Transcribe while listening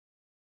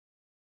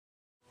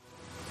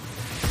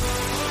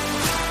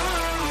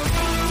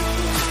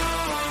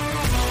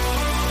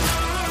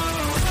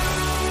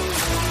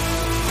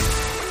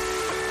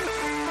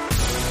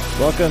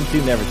Welcome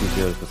to Never Too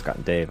Serious with Scott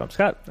and Dave. I'm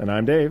Scott. And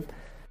I'm Dave.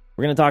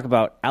 We're going to talk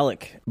about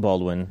Alec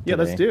Baldwin today. Yeah,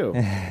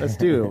 let's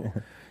do.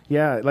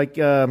 Yeah, like,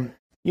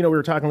 we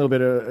were talking a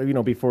little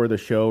bit, before the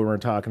show, we were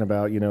talking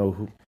about, he's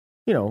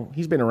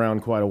been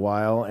around quite a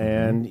while,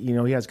 and,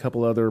 he has a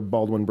couple other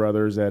Baldwin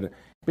brothers that have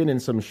been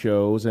in some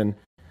shows, and,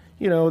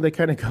 they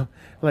kind of go,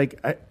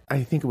 like,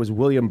 I think it was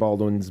William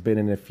Baldwin's been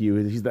in a few.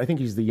 I think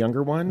he's the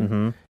younger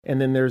one.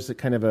 And then there's a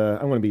kind of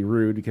I'm going to be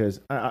rude because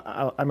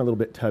I'm a little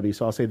bit tubby,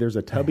 so I'll say there's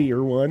a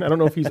tubbier one. I don't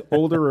know if he's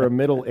older or a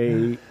middle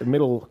age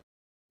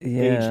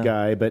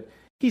guy, but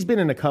he's been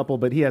in a couple,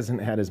 but he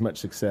hasn't had as much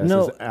success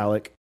as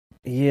Alec.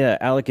 Yeah,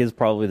 Alec is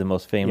probably the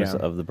most famous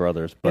of the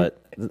brothers,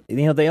 but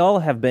they all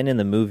have been in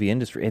the movie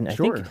industry, and I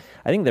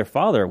think their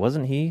father,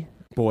 wasn't he?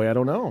 Boy, I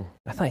don't know.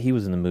 I thought he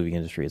was in the movie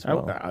industry as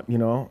well.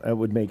 That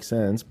would make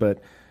sense.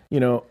 But,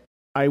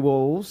 I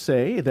will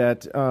say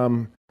that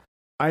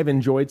I've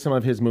enjoyed some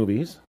of his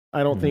movies.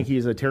 I don't think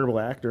he's a terrible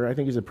actor. I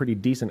think he's a pretty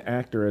decent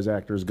actor as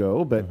actors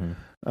go. But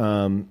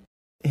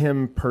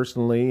him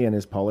personally and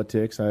his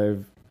politics,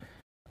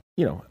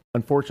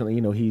 unfortunately,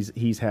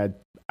 he's had,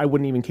 I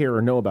wouldn't even care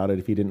or know about it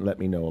if he didn't let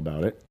me know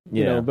about it.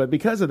 But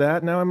because of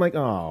that, now I'm like,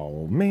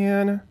 oh,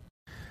 man,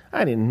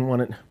 I didn't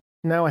want it.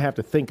 Now I have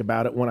to think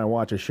about it when I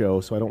watch a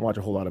show, so I don't watch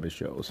a whole lot of his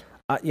shows.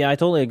 I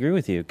totally agree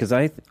with you, because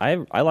I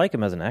like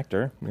him as an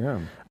actor.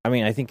 Yeah. I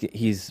mean, I think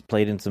he's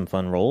played in some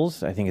fun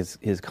roles. I think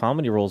his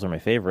comedy roles are my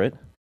favorite.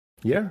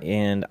 Yeah.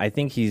 And I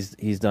think he's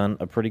done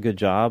a pretty good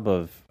job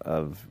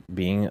of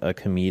being a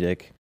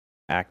comedic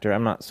actor.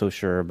 I'm not so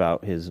sure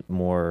about his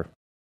more,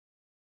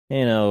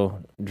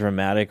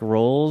 dramatic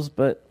roles,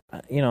 but,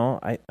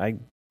 I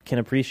can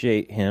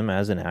appreciate him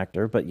as an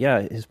actor. But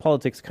yeah, his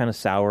politics kind of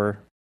sour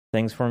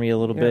things for me a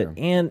little bit.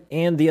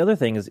 And the other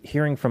thing is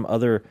hearing from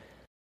other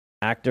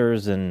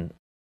actors and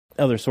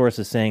other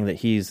sources saying that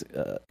he's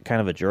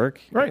kind of a jerk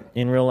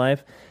in real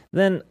life,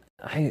 then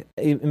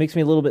it makes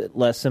me a little bit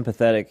less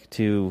sympathetic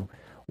to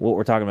what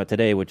we're talking about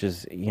today, which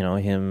is,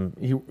 him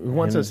he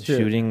wants us to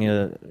shooting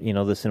the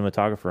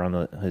cinematographer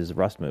on his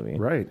Rust movie.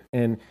 Right.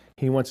 And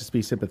he wants us to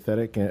be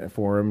sympathetic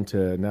for him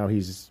to now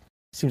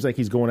seems like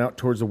he's going out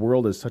towards the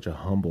world as such a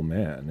humble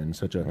man and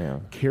such a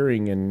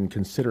caring and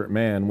considerate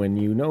man when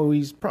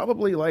he's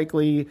probably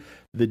likely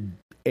the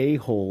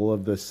a-hole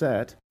of the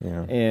set.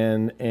 Yeah.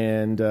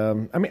 And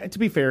I mean, to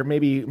be fair,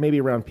 maybe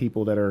around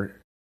people that are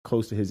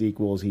close to his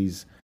equals,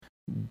 he's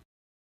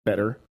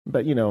better.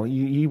 But,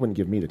 he wouldn't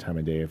give me the time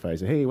of day if I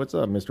said, hey, what's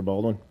up, Mr.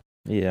 Baldwin?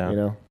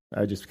 Yeah.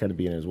 I'd just kind of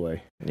be in his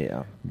way.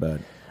 Yeah.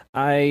 But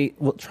I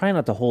will try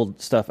not to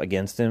hold stuff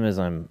against him as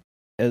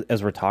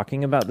we're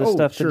talking about this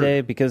stuff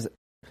today, because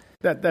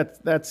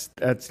that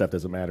stuff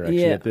doesn't matter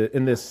actually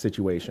in this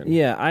situation.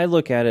 Yeah, I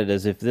look at it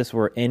as if this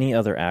were any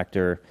other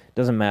actor.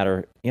 Doesn't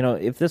matter.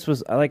 If this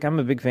was I'm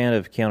a big fan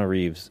of Keanu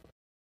Reeves.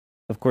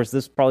 Of course,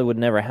 this probably would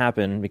never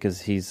happen because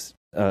he's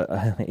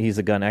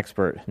a gun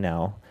expert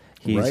now.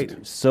 He's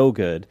so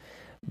good.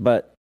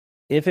 But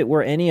if it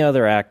were any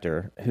other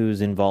actor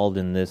who's involved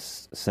in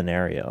this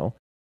scenario,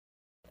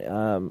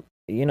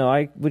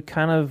 I would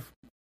kind of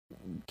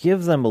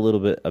give them a little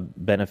bit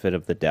of benefit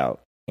of the doubt.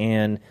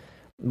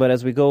 But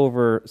as we go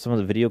over some of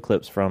the video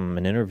clips from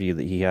an interview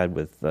that he had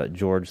with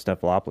George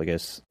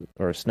Snuffleupagus, It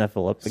was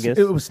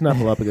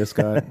Snuffleupagus,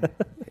 Scott.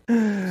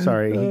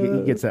 Sorry,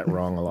 he gets that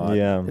wrong a lot.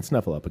 Yeah. It's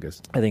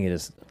Snuffleupagus. I think it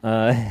is.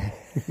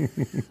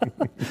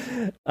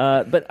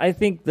 But I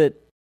think that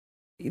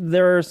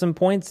there are some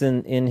points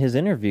in his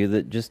interview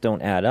that just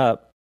don't add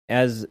up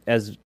as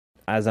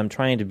I'm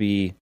trying to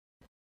be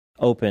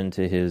open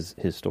to his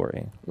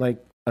story.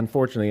 Like,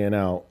 unfortunately, and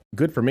now,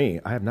 good for me,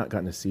 I have not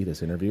gotten to see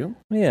this interview.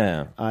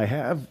 Yeah. I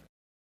have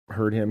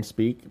heard him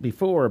speak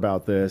before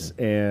about this,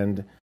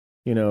 and,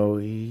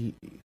 it's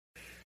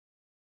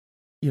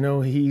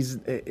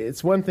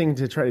one thing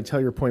to try to tell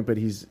your point, but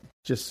he's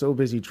just so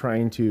busy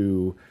trying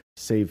to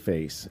save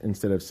face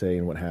instead of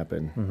saying what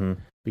happened.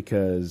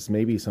 Because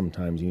maybe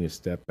sometimes you need to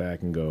step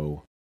back and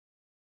go,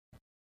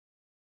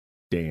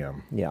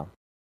 damn. Yeah.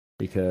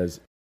 Because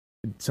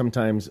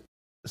sometimes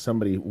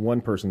one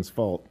person's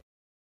fault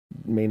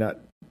may not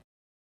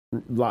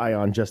lie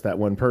on just that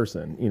one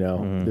person.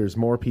 There's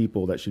more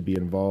people that should be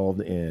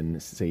involved in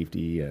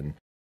safety and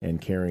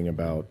caring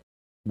about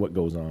what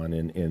goes on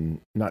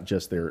in not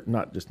just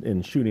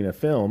in shooting a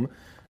film,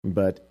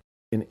 but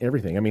in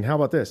everything. I mean, how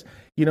about this?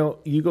 You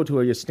go to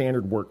a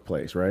standard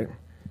workplace, right?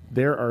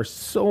 There are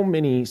so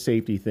many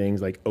safety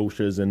things, like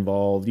OSHA's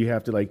involved. You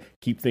have to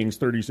keep things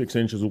 36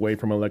 inches away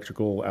from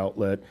electrical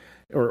outlet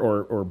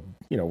or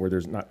where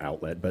there's not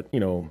outlet, but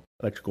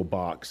electrical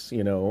box,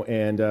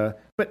 and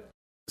but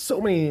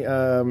so many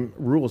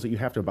rules that you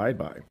have to abide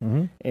by.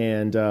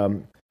 And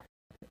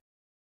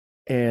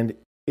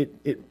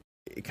it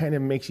kind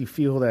of makes you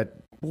feel that,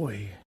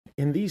 boy,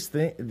 in these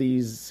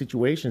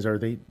situations,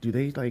 do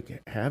they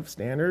have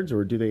standards,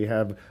 or do they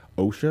have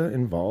OSHA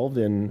involved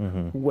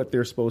in what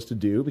they're supposed to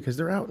do? Because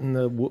they're out in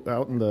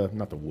the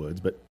not the woods,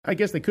 but I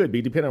guess they could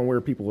be, depending on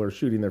where people are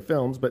shooting their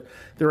films. But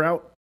they're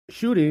out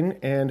shooting,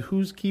 and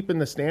who's keeping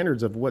the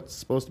standards of what's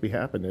supposed to be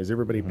happening? Is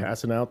everybody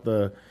passing out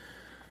the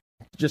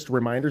just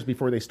reminders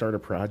before they start a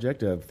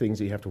project of things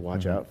that you have to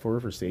watch out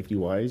for safety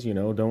wise.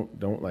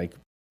 Don't like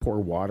pour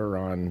water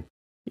on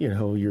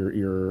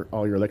your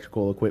all your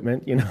electrical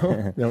equipment.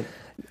 Don't.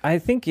 I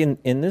think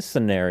in this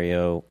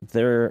scenario,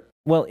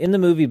 in the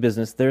movie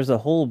business, there's a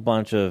whole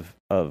bunch of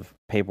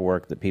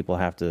paperwork that people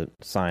have to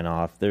sign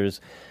off.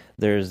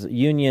 There's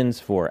unions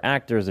for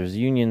actors. There's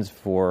unions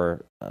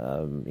for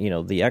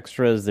the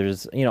extras.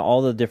 There's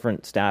all the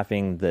different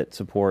staffing that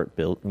support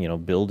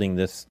building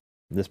this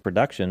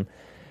production.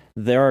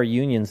 There are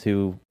unions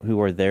who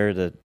are there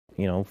to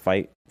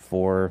fight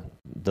for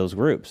those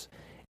groups,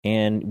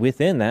 and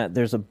within that,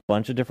 there's a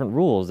bunch of different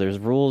rules. There's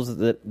rules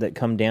that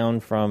come down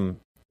from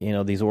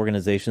these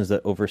organizations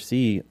that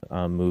oversee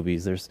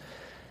movies. There's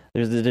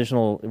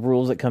additional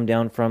rules that come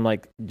down from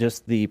like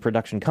just the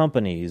production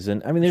companies,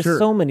 and I mean, there's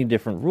so many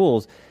different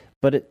rules.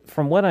 But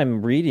from what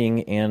I'm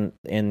reading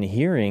and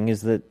hearing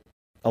is that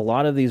a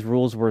lot of these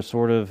rules were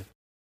sort of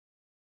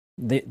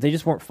they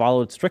just weren't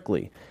followed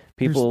strictly.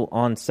 People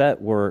on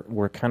set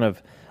were kind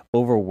of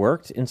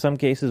overworked in some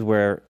cases.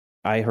 Where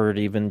I heard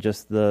even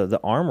just the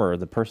armorer,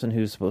 the person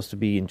who's supposed to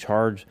be in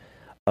charge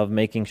of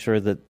making sure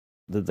that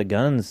the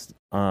guns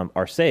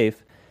are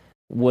safe,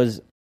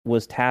 was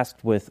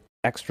tasked with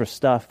extra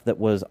stuff that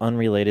was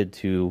unrelated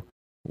to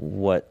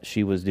what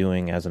she was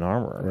doing as an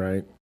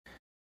armorer.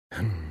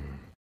 Right.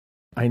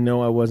 I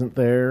know I wasn't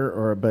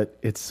there, but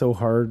it's so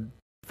hard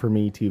for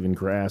me to even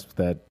grasp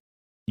that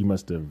you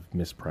must have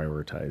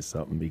misprioritized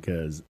something,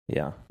 because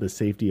the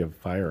safety of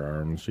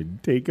firearms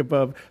should take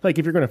above. Like,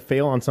 if you're going to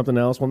fail on something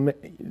else, well,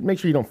 make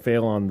sure you don't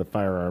fail on the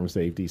firearm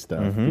safety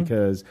stuff,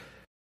 because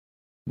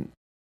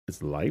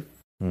it's life.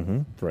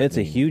 It's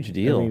a huge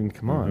deal. I mean,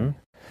 come on.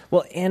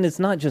 Well, and it's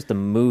not just a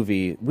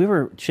movie. We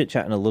were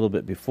chit-chatting a little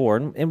bit before,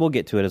 and we'll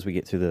get to it as we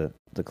get through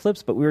the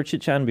clips, but we were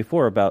chit-chatting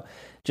before about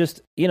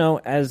just,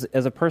 as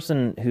a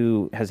person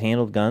who has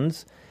handled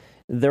guns,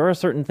 there are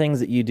certain things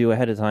that you do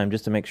ahead of time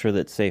just to make sure that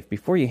it's safe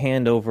before you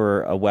hand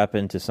over a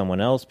weapon to someone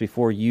else,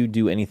 before you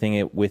do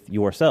anything with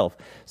yourself.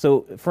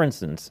 So, for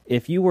instance,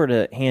 if you were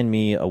to hand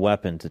me a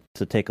weapon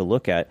to take a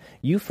look at,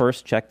 you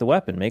first check the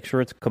weapon, make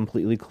sure it's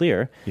completely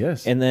clear.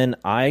 Yes. And then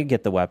I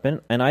get the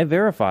weapon and I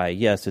verify,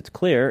 yes, it's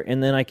clear,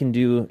 and then I can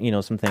do,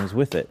 some things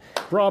with it.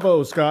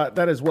 Bravo, Scott.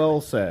 That is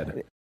well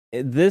said.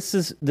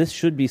 This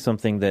should be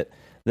something that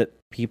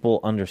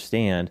people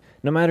understand,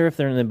 no matter if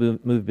they're in the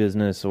movie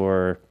business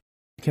or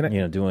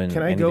doing.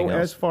 Can I go else.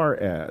 as far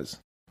as?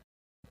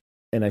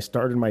 And I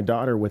started my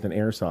daughter with an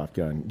airsoft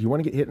gun. Do you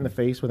want to get hit in the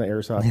face with an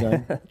airsoft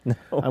gun? No.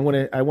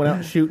 I went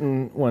out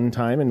shooting one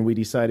time, and we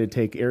decided to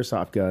take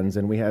airsoft guns,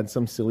 and we had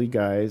some silly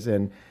guys,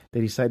 and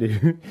they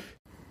decided.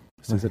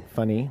 This isn't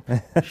funny.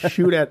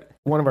 Shoot at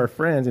one of our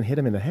friends and hit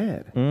him in the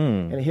head.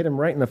 And it hit him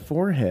right in the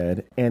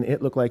forehead, and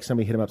it looked like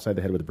somebody hit him upside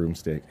the head with a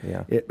broomstick.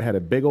 Yeah. It had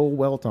a big old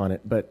welt on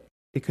it, but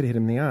it could have hit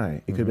him in the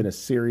eye. It could have been a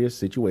serious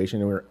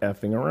situation, and we were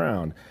effing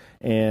around.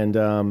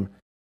 And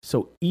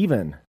so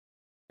even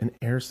an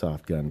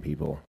airsoft gun,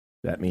 people,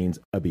 that means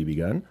a BB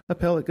gun, a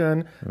pellet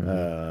gun,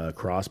 a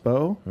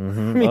crossbow. I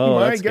mean,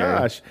 my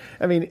gosh. Scary.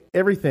 I mean,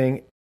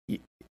 everything.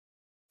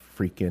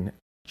 Freaking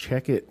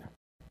check it.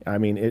 I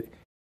mean, it.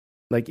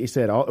 Like you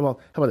said, how about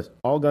this?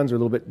 All guns are a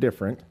little bit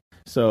different.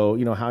 So,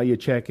 how you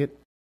check it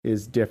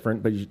is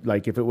different. But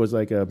like if it was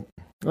like a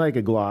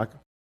Glock,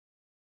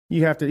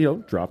 you have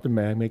to, drop the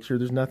mag, make sure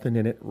there's nothing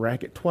in it,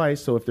 rack it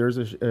twice. So if there's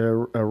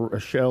a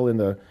shell in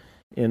the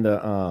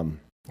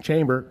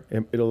chamber,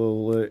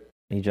 it'll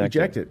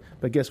eject it.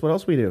 But guess what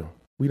else we do?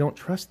 We don't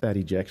trust that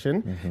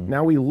ejection.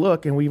 Now we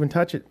look and we even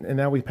touch it, and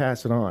now we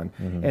pass it on.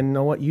 And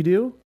know what you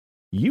do?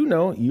 You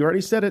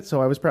already said it,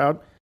 so I was proud.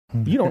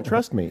 You don't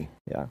trust me.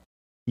 Yeah.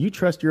 You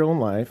trust your own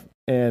life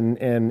and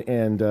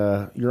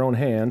your own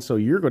hands, so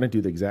you're going to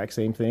do the exact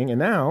same thing, and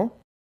now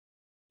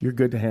you're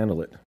good to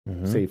handle it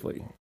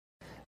safely.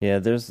 Yeah,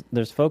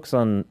 there's folks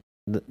on.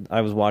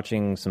 I was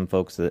watching some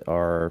folks that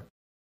are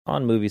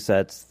on movie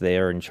sets. They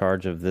are in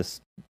charge of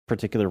this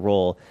particular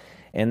role,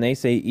 and they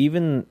say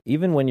even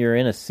when you're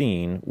in a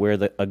scene where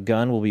a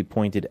gun will be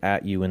pointed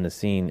at you in the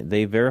scene,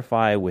 they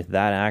verify with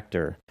that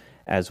actor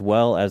as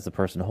well as the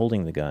person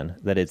holding the gun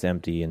that it's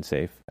empty and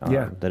safe.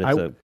 That it's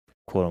a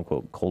quote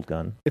unquote cold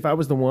gun. If I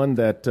was the one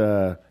that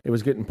it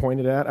was getting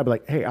pointed at, I'd be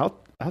like, "Hey, I'll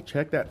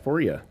check that for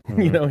you." And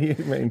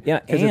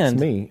it's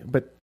me.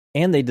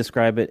 And they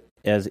describe it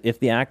as if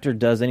the actor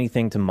does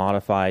anything to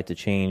modify, to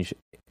change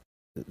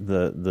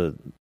the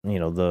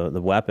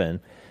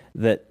weapon,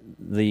 that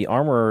the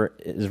armorer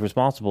is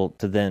responsible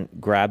to then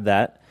grab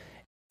that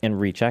and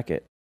recheck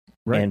it.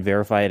 Right. And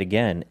verify it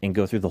again and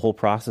go through the whole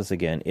process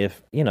again.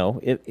 If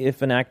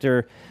an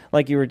actor,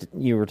 like you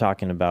were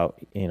talking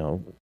about,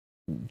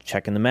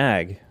 checking the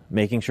mag,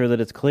 making sure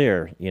that it's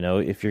clear.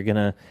 If you're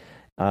gonna,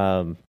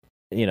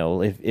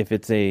 if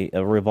it's a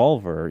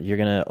revolver, you're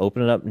gonna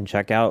open it up and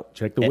check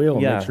the wheel,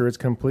 make sure it's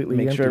completely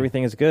empty. Make sure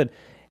everything is good.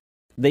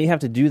 They have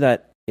to do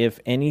that if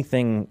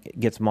anything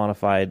gets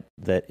modified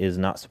that is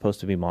not supposed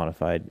to be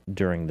modified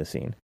during the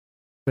scene.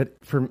 But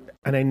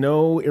and I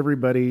know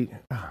everybody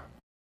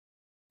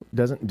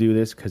doesn't do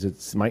this because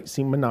it might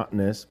seem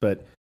monotonous,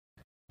 but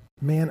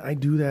Man, I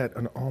do that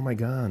on all my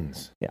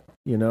guns. Yeah.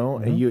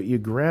 And you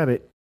grab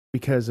it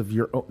because of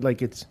your own,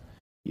 like it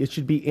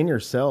should be in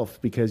yourself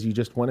because you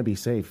just want to be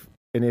safe.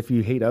 And if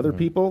you hate other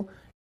people,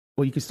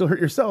 well, you can still hurt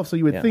yourself. So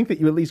you would think that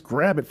you at least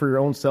grab it for your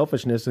own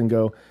selfishness and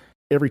go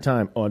every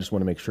time, I just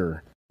want to make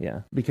sure.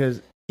 Yeah.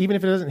 Because even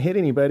if it doesn't hit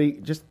anybody,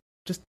 just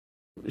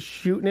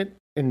shooting it,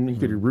 and you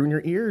could ruin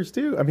your ears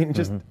too. I mean,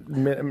 just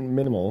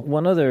minimal.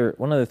 One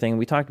other thing,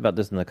 we talked about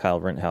this in the Kyle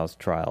Rittenhouse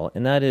trial,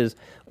 and that is,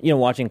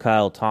 watching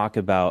Kyle talk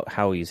about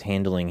how he's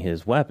handling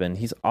his weapon.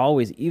 He's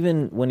always,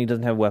 even when he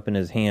doesn't have a weapon in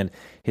his hand,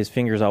 his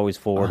finger's always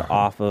forward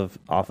off of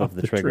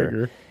the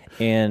trigger.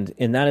 And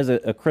that is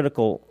a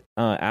critical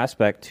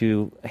aspect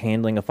to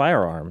handling a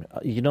firearm.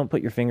 You don't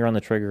put your finger on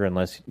the trigger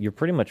unless you're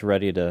pretty much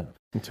ready to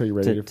until you're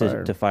ready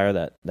to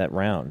fire that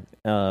round.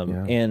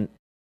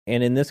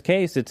 And in this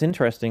case, it's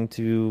interesting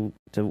to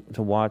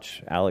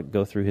watch Alec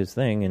go through his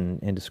thing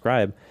and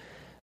describe,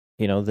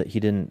 that he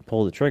didn't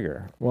pull the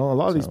trigger. Well, a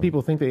lot of these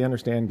people think they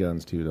understand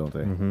guns too, don't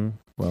they? Mm-hmm.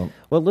 Well,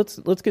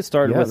 let's get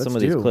started with some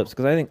of these clips,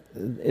 because I think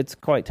it's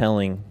quite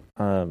telling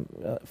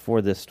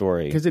for this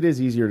story. Because it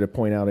is easier to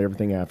point out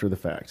everything after the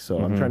fact. So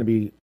I'm trying to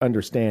be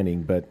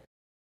understanding, but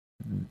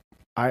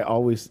I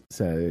always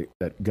say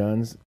that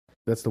guns,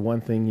 that's the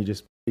one thing you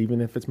just,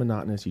 even if it's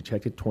monotonous, you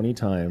check it 20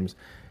 times.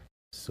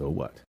 So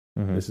what?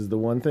 Mm-hmm. This is the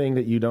one thing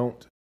that you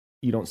don't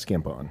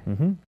skimp on.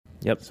 Mm-hmm.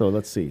 Yep. So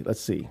let's see.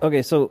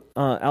 Okay, so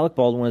Alec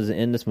Baldwin is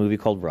in this movie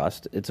called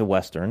Rust. It's a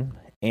Western,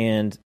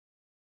 and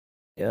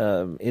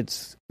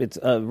it's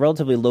a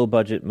relatively low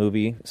budget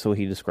movie, so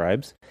he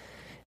describes.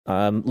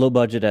 Low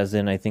budget as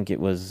in, I think it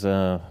was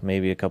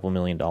maybe a couple $1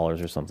 million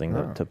or something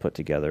to put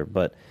together.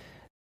 But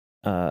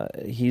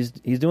he's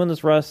doing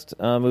this Rust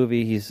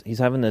movie. He's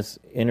having this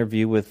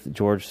interview with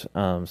George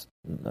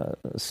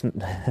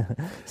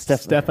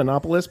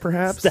Stephanopoulos,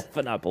 perhaps.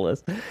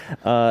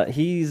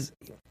 Stephanopoulos.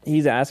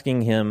 He's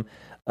asking him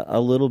a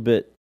little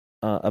bit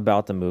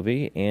about the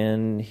movie,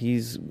 and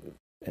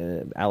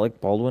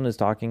Alec Baldwin is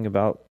talking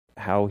about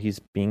how he's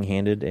being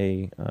handed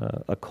a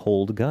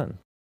cold gun.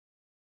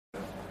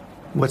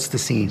 What's the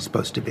scene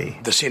supposed to be?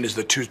 The scene is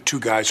the two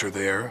guys are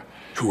there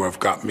who have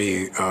got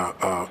me,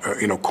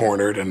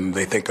 cornered, and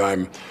they think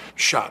I'm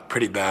shot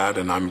pretty bad,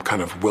 and I'm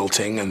kind of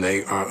wilting, and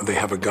they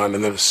have a gun,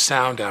 and the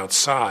sound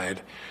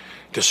outside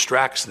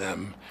distracts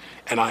them,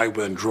 and I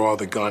then draw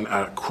the gun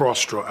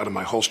cross-draw out of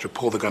my holster,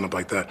 pull the gun up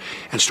like that,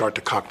 and start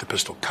to cock the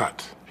pistol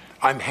cut.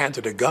 I'm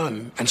handed a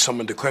gun, and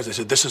someone declares, they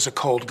said, "This is a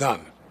cold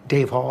gun."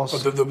 Dave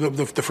Halls?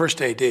 The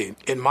first AD.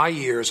 In my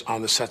years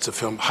on the sets of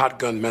film, hot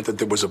gun meant that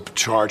there was a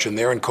charge in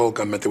there, and cold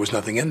gun meant there was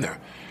nothing in there.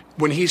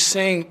 When he's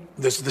saying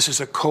this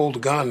is a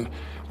cold gun,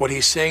 what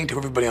he's saying to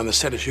everybody on the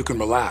set is, you can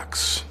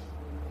relax.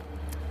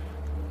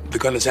 The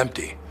gun is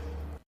empty.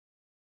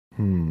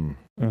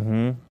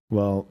 Mm-hmm.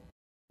 Well,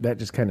 that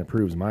just kind of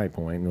proves my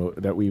point,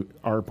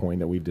 our point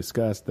that we've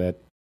discussed, that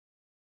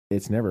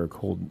it's never a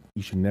cold,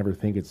 you should never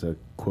think it's a,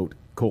 quote,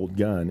 cold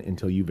gun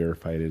until you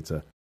verify it's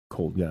a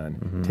cold gun.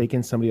 Mm-hmm.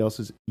 Taking somebody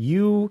else's,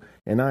 you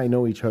and I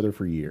know each other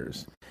for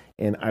years,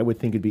 and I would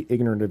think it'd be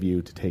ignorant of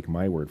you to take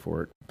my word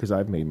for it, because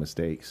I've made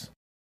mistakes.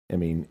 I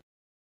mean,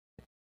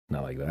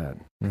 not like that.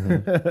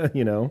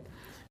 Mm-hmm.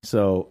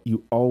 So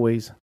you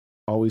always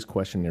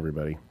question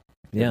everybody,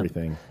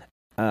 everything.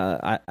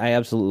 I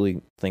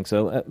absolutely think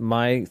so.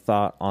 My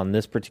thought on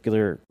this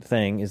particular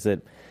thing is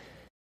that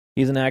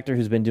he's an actor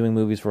who's been doing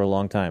movies for a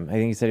long time. I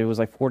think he said it was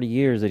like 40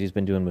 years that he's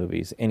been doing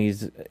movies, and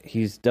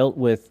he's dealt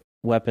with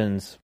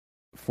weapons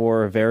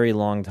for a very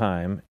long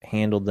time,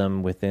 handled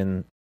them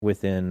within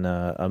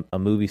a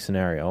movie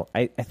scenario.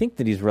 I think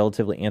that he's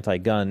relatively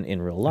anti-gun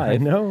in real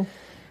life. I know.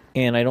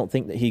 And I don't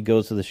think that he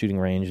goes to the shooting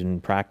range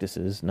and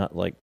practices, not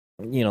like,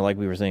 like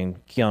we were saying,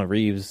 Keanu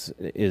Reeves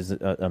is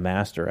a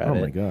master at it.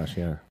 Oh my gosh,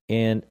 yeah.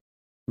 And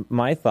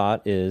my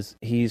thought is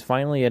he's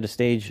finally at a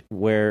stage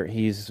where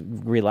he's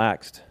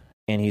relaxed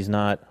and he's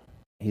not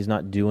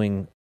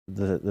doing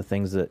the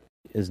things that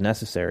is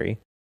necessary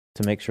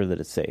to make sure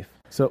that it's safe.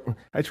 So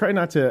I have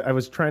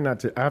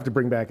to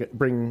bring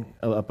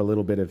up a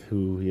little bit of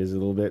who he is a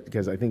little bit,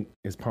 because I think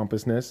his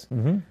pompousness,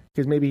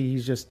 because maybe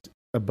he's just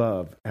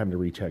above having to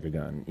recheck a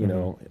gun.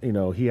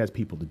 He has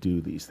people to do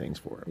these things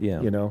for him.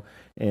 Yeah.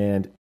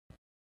 And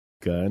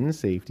gun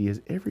safety is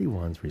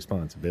everyone's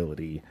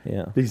responsibility.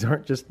 Yeah. These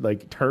aren't just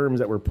like terms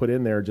that were put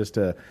in there just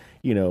to,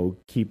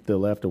 keep the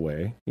left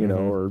away,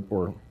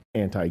 or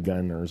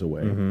anti-gunners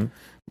away. Mm-hmm.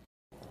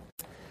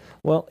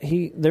 Well,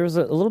 there was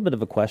a little bit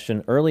of a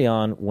question early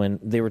on when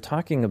they were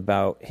talking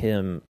about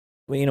him.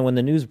 When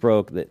the news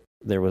broke that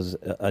there was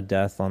a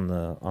death on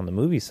the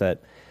movie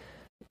set,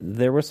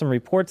 there were some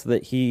reports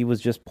that he was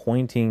just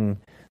pointing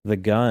the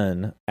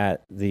gun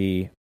at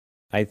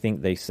I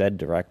think they said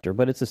director,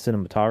 but it's a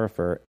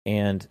cinematographer.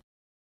 And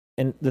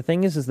the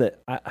thing is that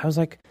I was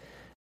like,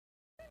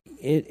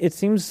 it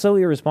seems so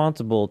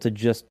irresponsible to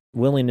just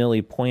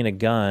willy-nilly point a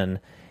gun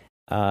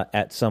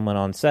at someone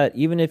on set,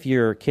 even if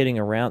you're kidding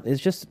around.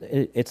 It's just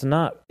it's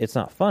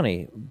not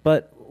funny.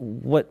 But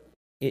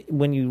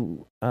when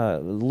you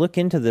look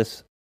into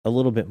this a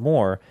little bit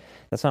more,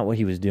 that's not what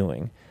he was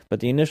doing. But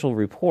the initial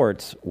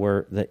reports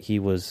were that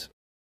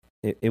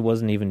it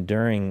wasn't even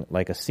during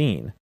like a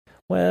scene.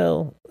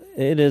 Well,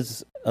 it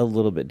is a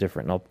little bit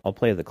different. I'll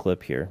play the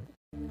clip here.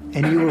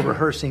 And you were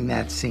rehearsing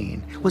that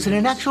scene. Was it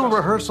an actual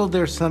rehearsal?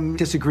 There's some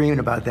disagreement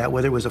about that,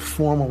 whether it was a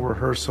formal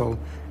rehearsal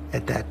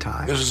at that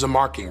time. This is a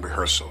marking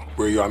rehearsal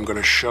where I'm going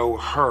to show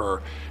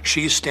her.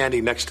 She's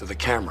standing next to the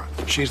camera.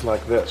 She's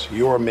like this.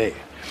 You're me.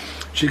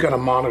 She's got a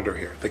monitor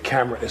here. The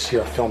camera is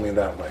here filming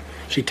that way.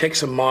 She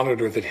takes a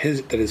monitor that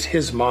is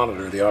his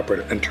monitor, the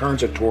operator, and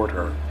turns it toward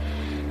her.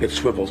 It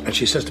swivels, and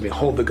she says to me,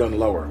 hold the gun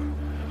lower.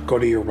 Go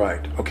to your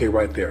right. Okay,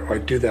 right there. All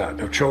right, do that.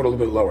 Now show it a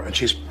little bit lower. And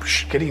she's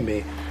getting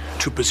me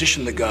to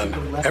position the gun.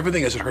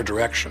 Everything is in her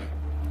direction.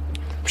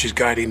 She's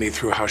guiding me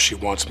through how she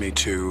wants me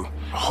to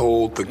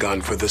hold the gun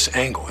for this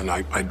angle. And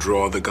I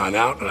draw the gun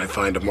out and I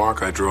find a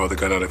mark. I draw the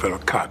gun out, I find a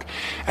cut.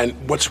 And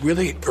what's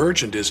really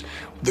urgent is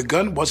the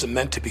gun wasn't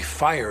meant to be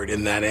fired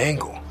in that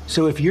angle.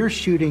 So if you're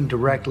shooting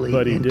directly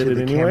into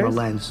the camera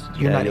lens,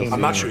 you're not aiming.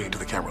 I'm not shooting into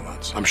the camera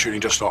lens. I'm shooting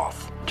just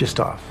off. Just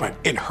off. Right,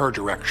 in her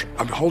direction.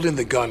 I'm holding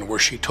the gun where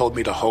she told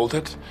me to hold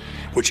it,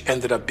 which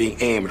ended up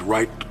being aimed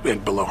right in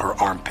below her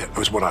armpit,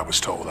 was what I was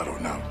told. I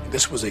don't know.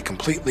 This was a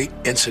completely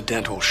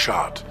incidental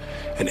shot,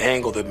 an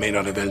angle that may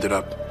not have ended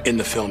up in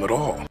the film at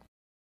all.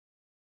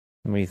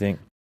 What do you think?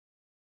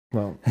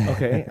 Well,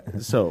 okay.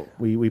 So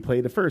we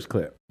played the first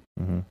clip.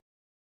 Mm-hmm.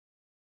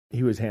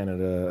 He was handed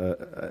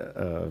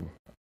a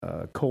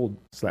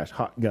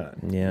cold/hot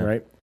gun. Yeah.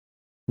 Right.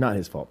 Not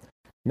his fault.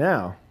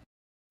 Now,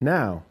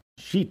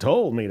 she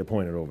told me to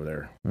point it over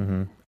there.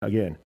 Mm-hmm.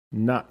 Again,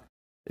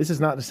 this is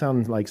not to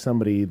sound like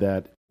somebody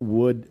that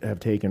would have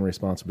taken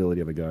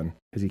responsibility of a gun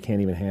because he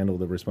can't even handle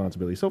the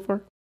responsibility so far.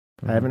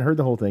 Mm-hmm. I haven't heard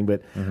the whole thing,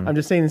 but I'm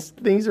just saying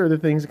these are the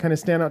things that kind of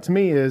stand out to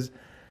me is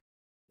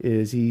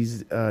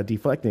he's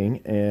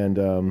deflecting,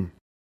 and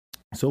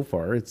so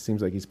far it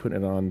seems like he's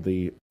putting it on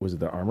the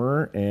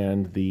armorer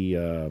and the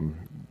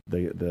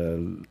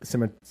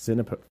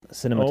cinematographer.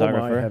 Oh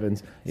my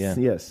heavens! Yeah.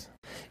 Yes.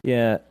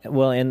 Yeah.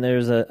 Well, and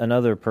there's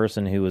another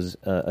person who was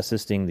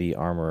assisting the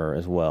armorer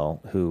as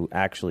well, who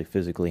actually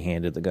physically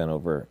handed the gun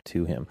over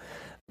to him.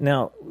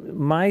 Now,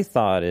 my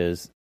thought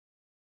is,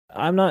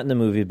 I'm not in the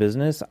movie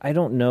business. I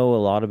don't know a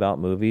lot about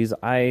movies.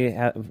 I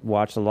have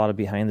watched a lot of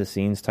behind the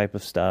scenes type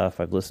of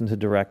stuff. I've listened to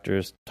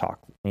directors talk,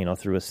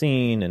 through a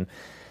scene, and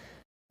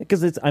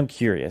because I'm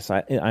curious.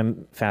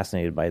 I'm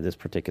fascinated by this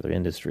particular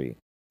industry.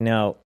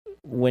 Now,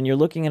 when you're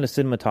looking at a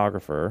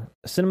cinematographer,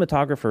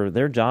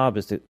 their job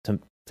is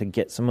to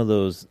get some of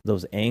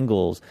those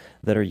angles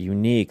that are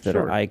unique, that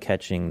are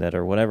eye-catching, that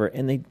are whatever,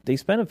 and they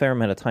spend a fair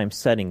amount of time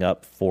setting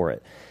up for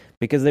it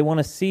because they want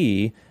to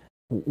see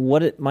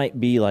what it might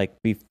be like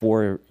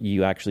before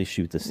you actually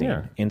shoot the scene.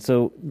 Yeah.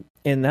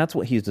 And that's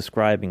what he's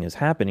describing is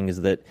happening,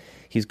 is that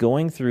he's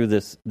going through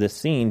this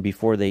scene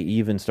before they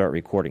even start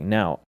recording.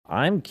 Now,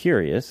 I'm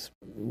curious,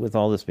 with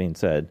all this being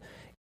said,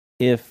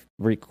 if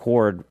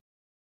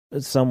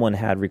someone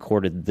had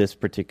recorded this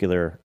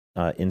particular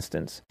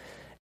instance.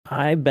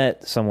 I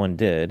bet someone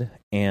did,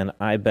 and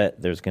I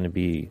bet there's going to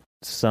be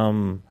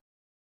some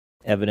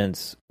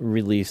evidence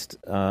released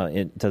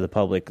to the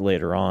public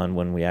later on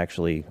when we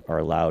actually are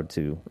allowed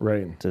to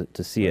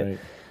see it.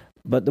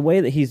 But the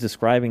way that he's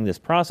describing this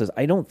process,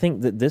 I don't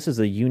think that this is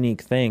a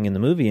unique thing in the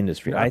movie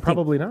industry.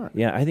 Probably not.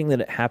 Yeah, I think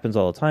that it happens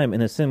all the time,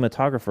 and a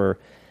cinematographer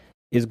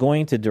is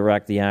going to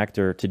direct the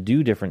actor to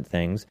do different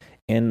things,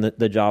 and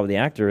the job of the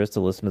actor is to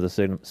listen to the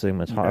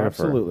cinematographer.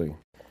 Absolutely.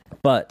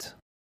 But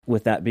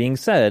with that being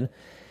said,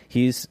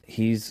 he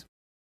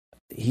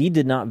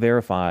did not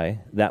verify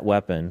that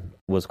weapon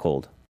was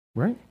cold.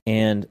 Right.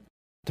 And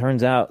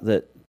turns out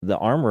that the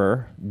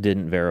armorer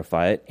didn't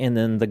verify it, and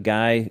then the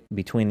guy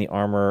between the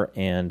armorer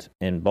and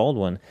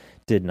Baldwin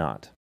did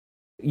not.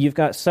 You've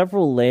got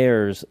several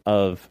layers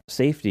of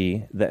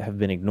safety that have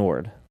been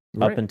ignored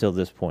up until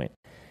this point.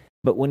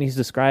 But when he's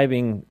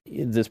describing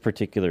this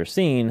particular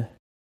scene,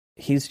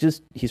 he's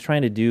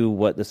trying to do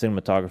what the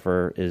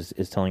cinematographer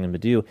is telling him to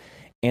do.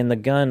 And the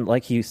gun,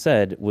 like he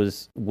said,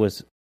 was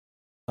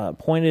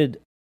pointed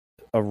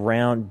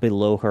around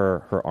below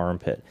her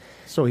armpit.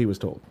 So he was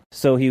told.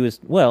 So he was,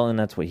 and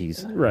that's what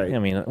he's... Right. I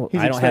mean,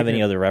 I don't have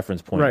any other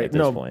reference point at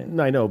this point.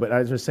 I know, but I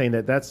was just saying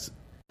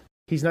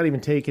he's not even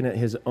taking it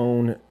his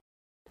own...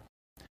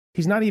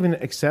 He's not even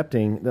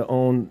accepting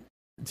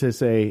to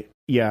say,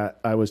 yeah,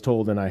 I was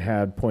told and I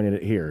had pointed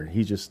it here.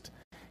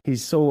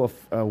 He's so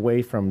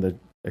away from the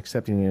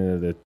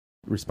accepting the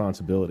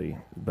responsibility,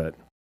 but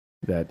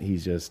that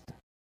he's just...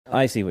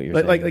 I see what you're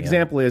saying. Like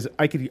example is,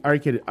 I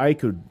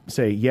could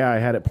say, yeah, I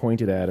had it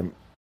pointed at him,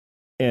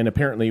 and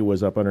apparently it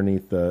was up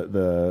underneath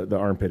the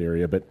armpit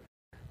area,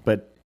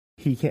 but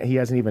he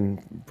hasn't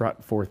even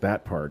brought forth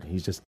that part.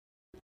 He's just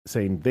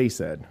saying they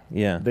said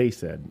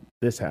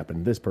this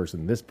happened, this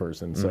person.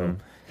 So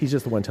he's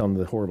just the one telling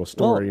the horrible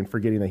story and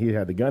forgetting that he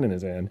had the gun in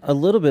his hand. A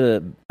little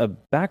bit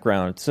of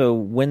background. So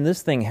when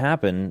this thing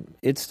happened,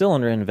 it's still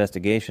under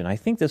investigation. I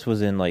think this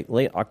was in like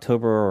late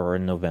October or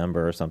in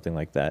November or something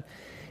like that.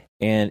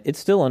 And it's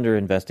still under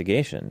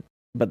investigation.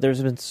 but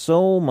there's been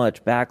so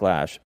much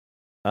backlash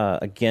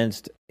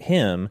against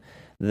him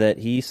that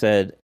he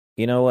said,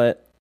 you know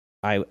what,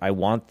 I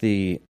want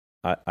the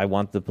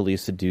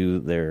police to do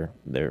their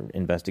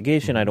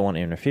investigation. I don't want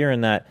to interfere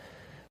in that.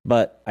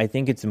 But I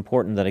think it's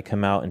important that I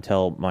come out and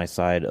tell my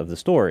side of the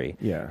story.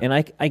 Yeah. And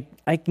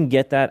I can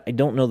get that. I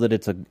don't know that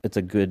it's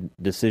a good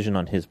decision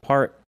on his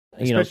part.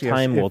 Especially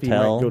time will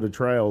tell. Might go to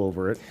trial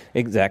over it.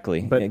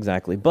 Exactly.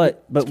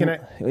 But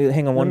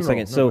hang on one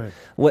second. So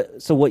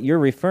what you're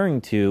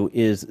referring to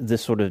is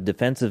this sort of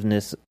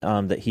defensiveness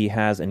that he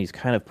has, and he's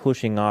kind of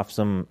pushing off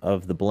some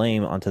of the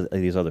blame onto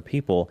these other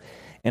people.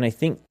 And I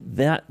think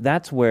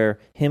that's where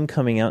him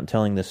coming out and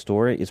telling this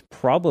story is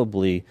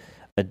probably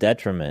a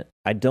detriment.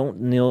 I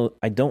don't know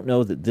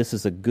that this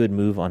is a good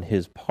move on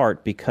his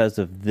part because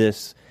of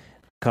this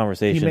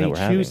conversation that we're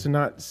having. He may choose to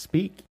not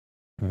speak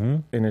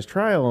in his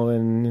trial,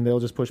 and they'll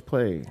just push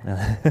play.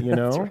 You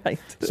know, that's right.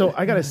 So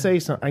I got to say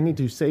something.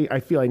 I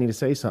feel I need to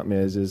say something.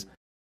 Is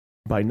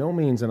by no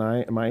means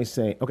am I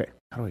saying, okay,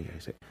 how do I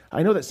say?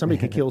 I know that somebody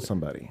could kill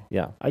somebody.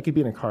 Yeah, I could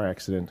be in a car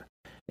accident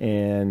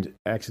and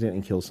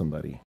accidentally kill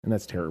somebody, and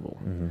that's terrible.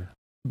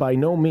 By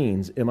no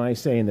means am I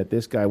saying that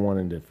this guy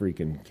wanted to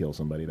freaking kill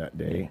somebody that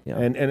day,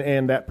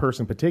 and that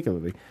person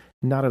particularly.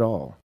 Not at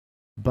all.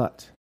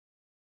 But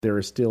there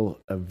is still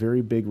a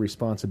very big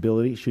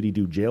responsibility. Should he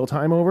do jail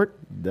time over it?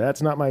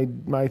 That's not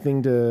my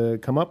thing to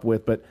come up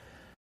with. But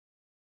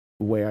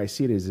the way I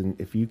see it is,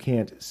 if you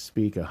can't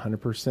speak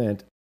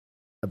 100%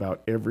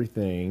 about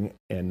everything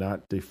and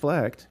not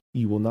deflect,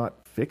 you will not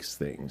fix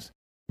things.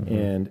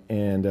 And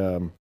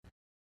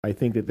I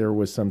think that there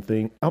was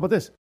something. How about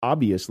this?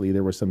 Obviously,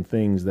 there were some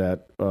things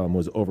that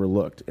was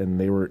overlooked, and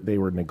they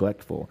were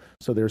neglectful.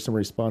 So there's some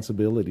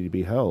responsibility to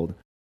be held.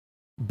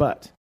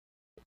 But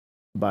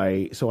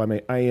I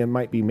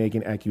might be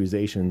making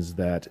accusations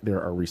that there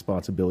are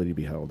responsibility to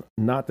be held.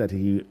 Not that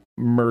he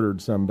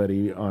murdered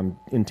somebody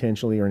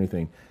intentionally or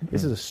anything.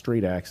 This is a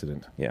straight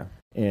accident. Yeah.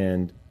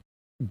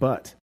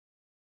 But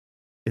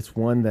it's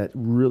one that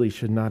really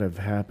should not have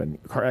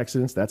happened. Car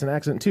accidents, that's an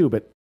accident too,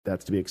 but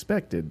that's to be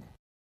expected.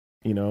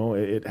 You know,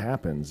 it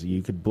happens.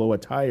 You could blow a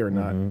tire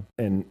and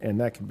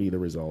that could be the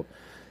result.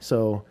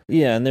 So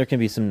yeah, and there can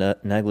be some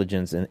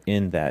negligence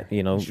in that,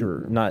 you know,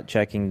 sure. Not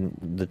checking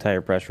the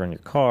tire pressure in your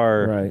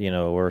car, right. You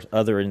know, or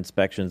other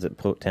inspections that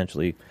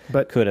potentially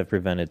could have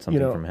prevented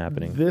something from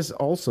happening. This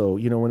also,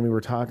 you know, when we were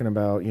talking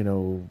about, you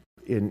know,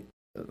 in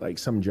like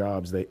some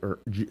jobs,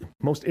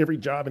 most every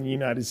job in the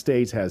United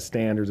States has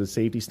standards and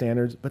safety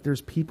standards, but there's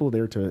people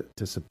there to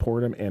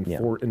support them and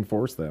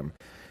enforce them.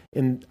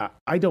 And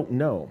I don't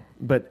know,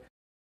 but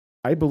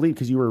I believe,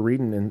 because you were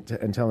reading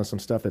and telling us some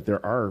stuff, that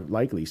there are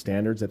likely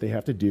standards that they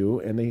have to do,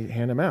 and they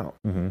hand them out.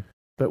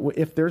 But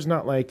if there's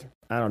not, like,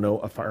 I don't know,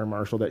 a fire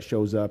marshal that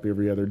shows up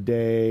every other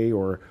day,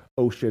 or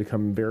OSHA to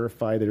come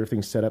verify that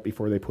everything's set up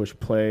before they push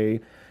play,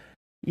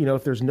 you know,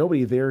 if there's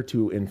nobody there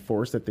to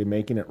enforce that they're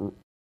making it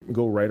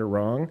go right or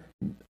wrong,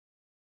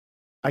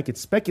 I could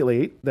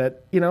speculate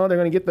that, you know, they're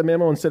going to get the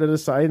memo and set it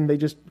aside, and they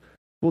just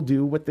will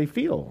do what they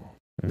feel.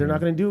 They're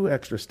not going to do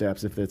extra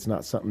steps if it's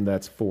not something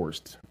that's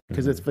forced.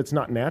 Because if it's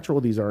not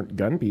natural, these aren't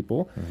gun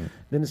people,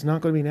 then it's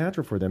not going to be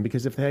natural for them.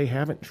 Because if they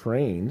haven't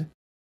trained,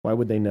 why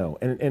would they know?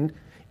 And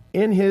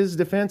in his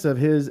defense of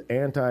his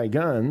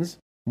anti-guns,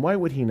 why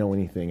would he know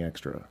anything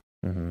extra?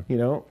 You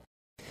know?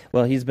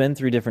 Well, he's been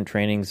through different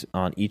trainings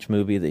on each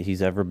movie that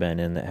he's ever been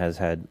in that has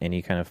had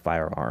any kind of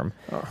firearm.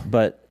 I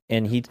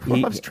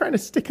was trying to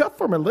stick up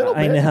for him a little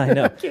bit. I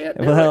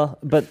know.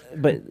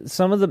 But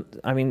some of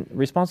the,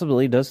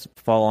 responsibility does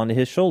fall onto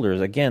his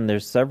shoulders. Again,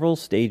 there's several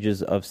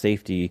stages of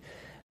safety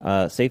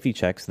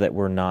checks that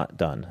were not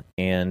done.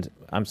 And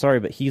I'm sorry,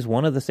 but he's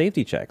one of the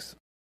safety checks.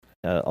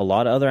 A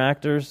lot of other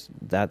actors,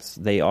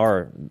 they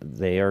are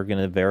going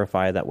to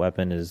verify that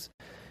weapon is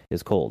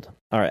cold.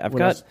 All right, I've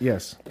got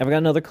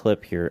another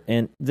clip here,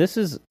 and this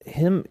is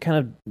him kind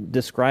of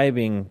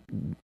describing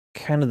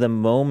kind of the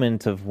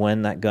moment of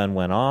when that gun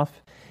went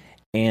off,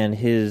 and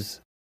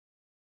his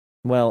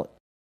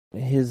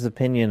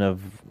opinion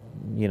of,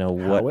 you know,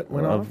 how it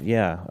went off?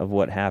 Of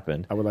what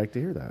happened. I would like to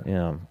hear that.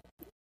 Yeah.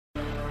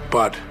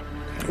 But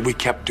we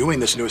kept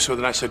doing this, and so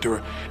then I said to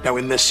her, now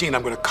in this scene,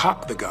 I'm going to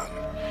cock the gun.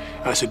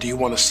 And I said, do you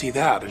want to see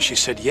that? And she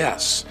said,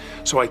 yes.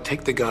 So I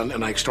take the gun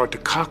and I start to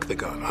cock the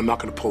gun. I'm not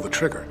going to pull the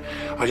trigger.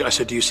 I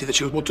said, do you see that?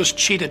 She goes, well, just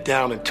cheat it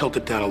down and tilt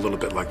it down a little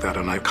bit like that.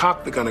 And I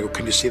cock the gun. I go,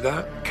 can you see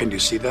that? Can you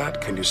see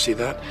that? Can you see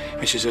that?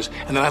 And she says,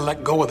 and then I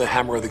let go of the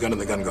hammer of the gun and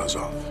the gun goes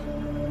off.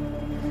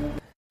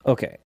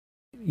 Okay.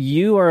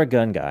 You are a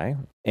gun guy,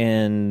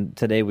 and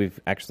today we've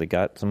actually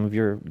got some of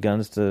your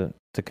guns to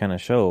kind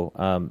of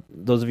show.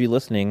 Those of you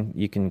listening,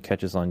 you can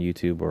catch us on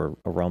YouTube or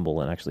a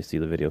Rumble and actually see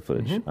the video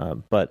footage.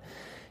 But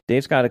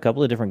Dave's got a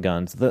couple of different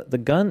guns. The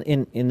gun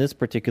in this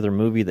particular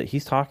movie that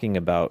he's talking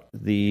about,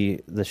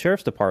 the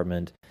sheriff's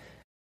department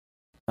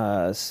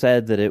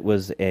said that it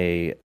was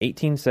a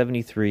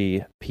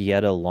 1873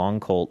 Pietta Long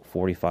Colt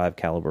 .45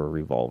 caliber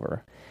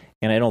revolver.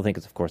 And I don't think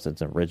it's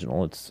an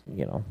original. It's,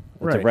 you know,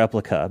 it's a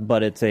replica,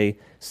 but it's a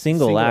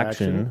single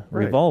action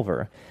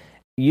revolver.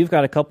 you've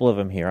got a couple of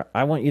them here.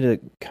 I want you to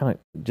kind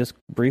of just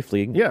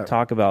briefly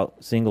talk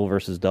about single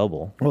versus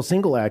double. Well,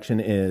 single action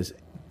is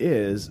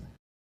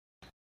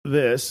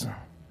this,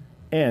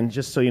 and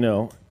just so you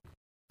know,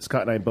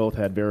 Scott and I both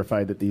had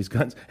verified that these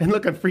guns, and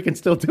look, I'm freaking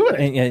still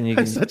doing it.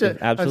 I'm such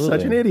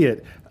an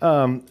idiot.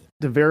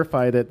 To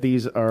verify that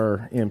these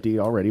are empty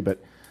already, but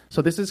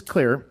so this is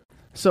clear.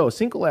 So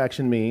single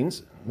action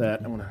means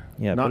that I'm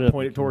gonna not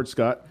point it towards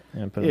Scott.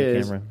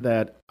 Is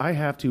that I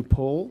have to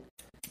pull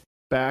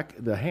back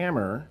the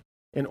hammer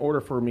in order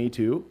for me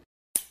to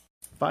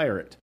fire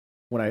it.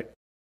 And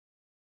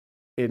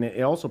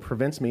it also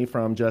prevents me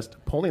from just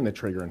pulling the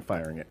trigger and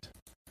firing it.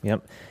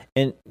 Yep.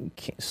 And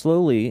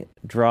slowly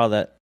draw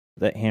that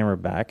hammer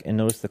back and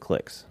notice the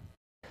clicks.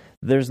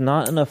 There's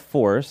not enough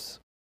force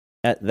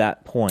at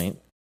that point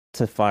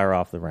to fire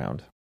off the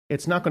round.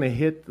 It's not going to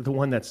hit the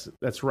one that's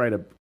right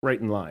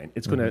in line.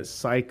 It's going to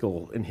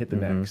cycle and hit the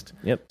next.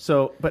 Yep.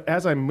 So, but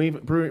as I'm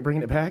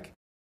bringing it back,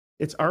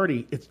 it's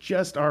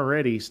just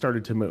already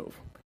started to move.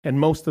 And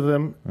most of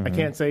them, I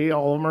can't say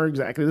all of them are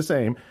exactly the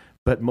same,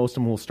 but most of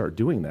them will start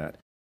doing that.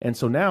 And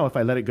so now if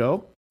I let it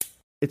go,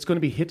 it's going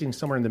to be hitting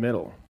somewhere in the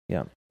middle.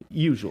 Yeah.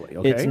 Usually,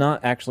 okay? It's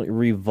not actually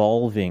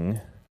revolving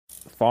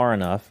far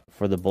enough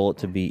for the bullet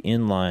to be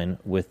in line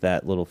with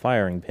that little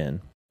firing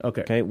pin.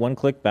 Okay, one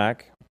click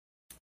back.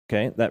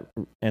 Okay,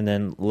 and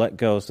then let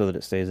go so that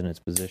it stays in its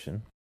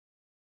position.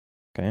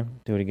 Okay,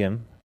 do it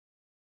again.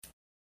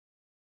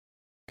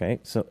 Okay,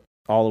 so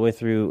all the way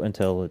through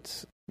until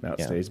it's... Now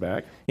it stays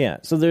back. Yeah,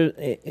 so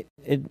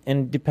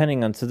and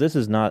depending on... So this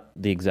is not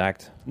the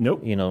exact,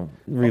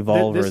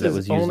 revolver that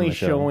was used in the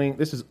show.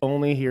 This is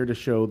only here to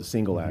show the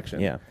single action.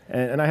 Yeah.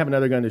 And I have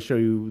another gun to show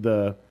you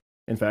the...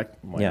 In fact,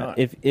 why not?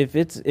 If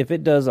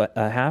it does a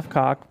half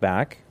cock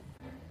back,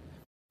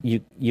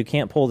 you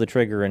can't pull the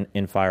trigger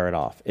and fire it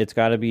off. It's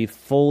got to be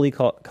fully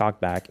cocked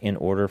back in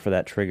order for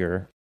that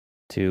trigger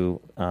to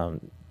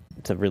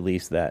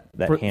release that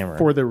hammer.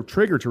 For the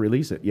trigger to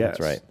release it, yes. That's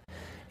right.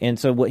 And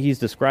so what he's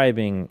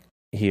describing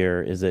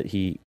here is that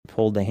he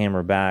pulled the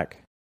hammer back,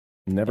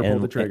 never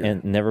pulled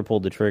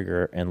the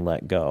trigger, and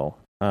let go.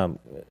 And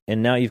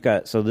now you've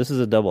got, so this is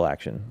a double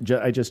action.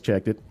 I just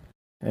checked it,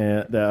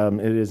 and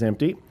it is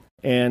empty.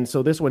 And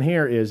so this one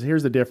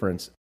here's the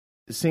difference.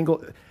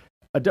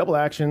 A double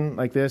action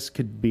like this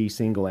could be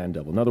single and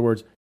double. In other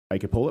words, I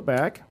could pull it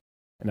back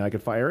and I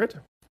could fire it,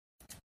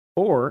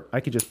 or I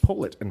could just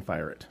pull it and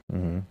fire it.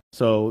 Mm-hmm.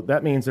 So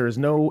that means there is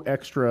no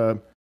extra,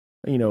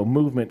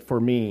 movement for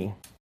me.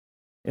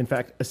 In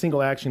fact, a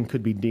single action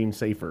could be deemed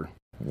safer.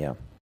 Yeah.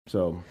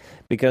 So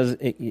because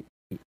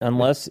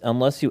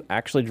unless you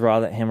actually draw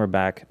that hammer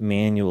back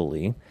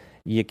manually,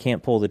 you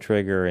can't pull the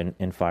trigger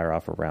and fire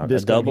off a round.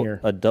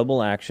 A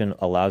double action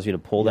allows you to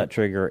pull that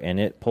trigger, and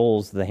it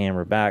pulls the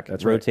hammer back,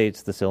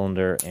 rotates the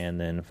cylinder, and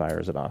then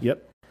fires it off.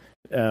 Yep.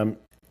 A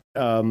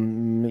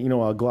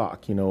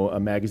Glock, a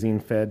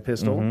magazine-fed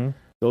pistol. Mm-hmm.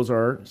 Those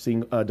are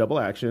double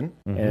action,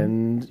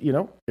 and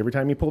every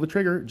time you pull the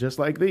trigger, just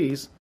like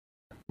these,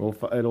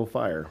 it'll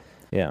fire.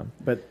 Yeah.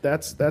 But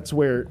that's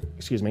where,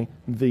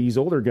 these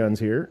older guns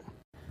here,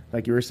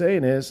 like you were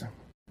saying, is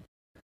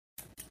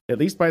at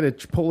least by the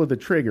pull of the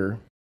trigger,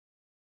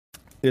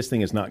 this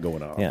thing is not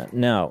going off. Yeah.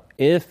 Now,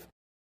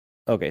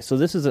 so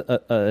this is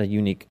a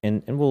unique,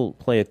 and we'll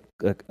play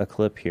a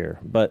clip here,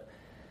 but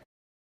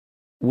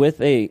with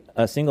a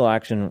single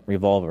action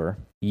revolver,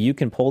 you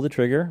can pull the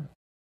trigger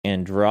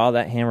and draw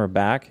that hammer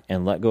back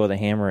and let go of the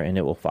hammer, and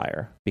it will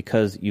fire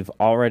because you've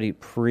already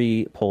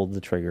pre-pulled the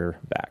trigger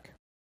back.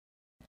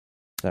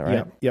 Is that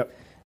right? Yep.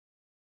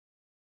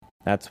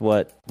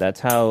 That's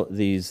how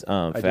these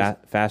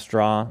fast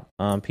draw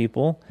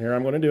people. Here,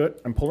 I'm going to do it.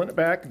 I'm pulling it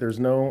back. There is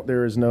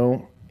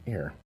no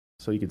here,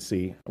 so you can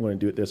see. I'm going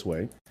to do it this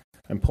way.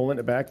 I'm pulling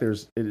it back.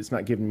 It's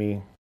not giving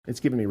me. It's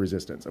giving me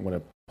resistance. I'm going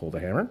to pull the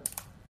hammer.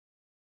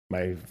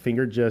 My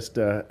finger just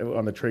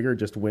on the trigger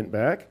just went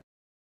back.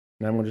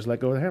 Now I'm going to just let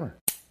go of the hammer.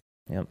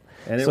 Yep.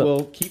 And it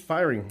will keep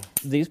firing.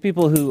 These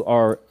people who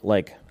are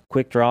like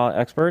quick draw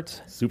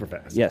experts, super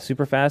fast. Yeah,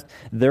 super fast.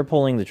 They're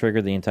pulling the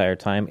trigger the entire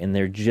time, and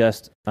they're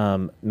just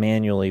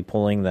manually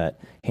pulling that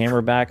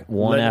hammer back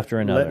after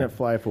another, letting it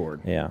fly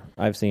forward. Yeah,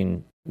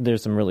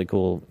 there's some really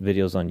cool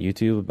videos on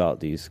YouTube about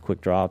these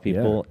quick draw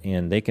people,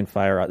 and they can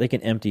fire out. They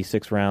can empty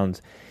 6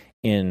 rounds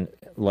in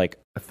like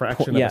a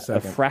fraction of a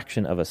second. A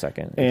fraction of a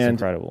second. It's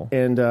incredible.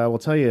 And we'll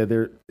tell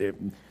you,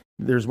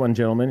 there's one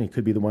gentleman. He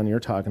could be the one you're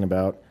talking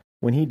about.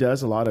 When he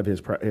does a lot of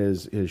his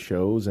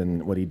shows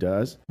and what he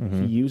does,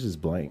 he uses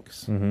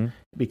blanks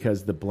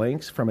because the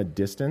blanks from a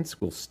distance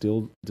will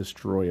still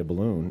destroy a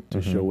balloon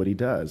to show what he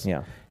does.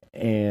 Yeah,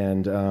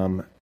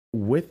 and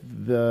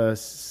with the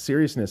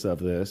seriousness of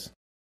this,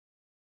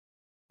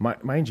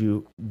 mind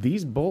you,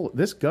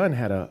 this gun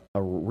had a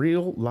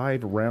real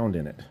live round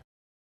in it.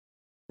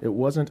 It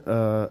wasn't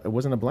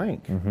a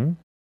blank,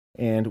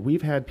 and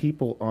we've had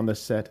people on the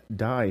set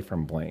die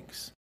from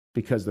blanks.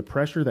 Because the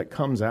pressure that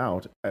comes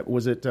out,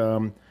 was it,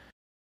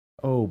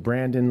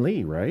 Brandon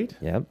Lee, right?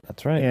 Yep,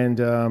 that's right.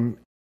 And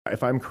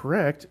if I'm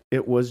correct,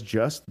 it was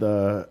just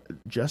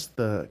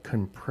the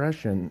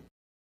compression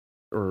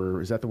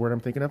or is that the word I'm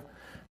thinking of?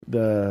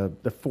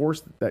 The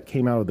force that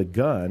came out of the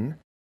gun,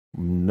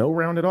 no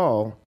round at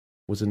all,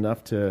 was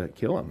enough to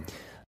kill him.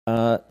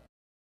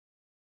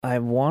 I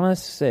want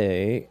to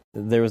say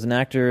there was an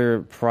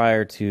actor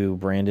prior to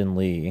Brandon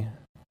Lee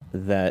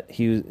that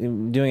he was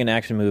doing an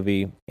action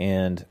movie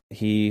and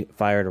he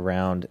fired a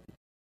round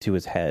to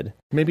his head.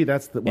 Maybe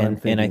that's the one.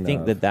 And I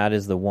think that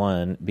is the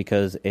one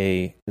because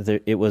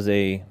it was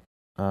a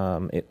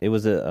what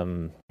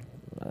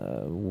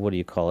do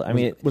you call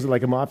it? Was it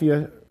like a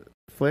mafia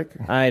flick?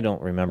 I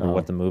don't remember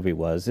what the movie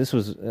was. This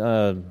was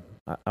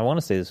I want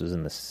to say this was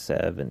in the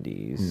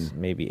 70s,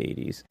 maybe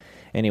 80s.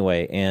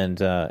 Anyway,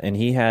 and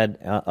he had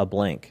a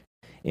blank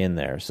in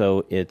there.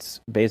 So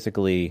it's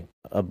basically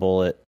a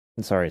bullet.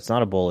 Sorry, it's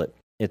not a bullet.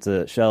 It's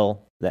a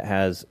shell that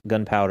has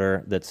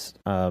gunpowder that's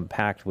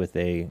packed with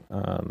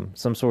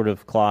some sort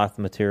of cloth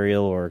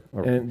material or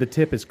and the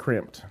tip is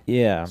crimped.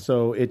 Yeah.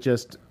 So it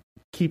just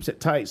keeps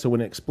it tight. So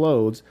when it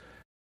explodes,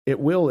 it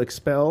will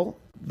expel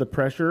the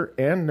pressure,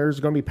 and there's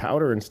going to be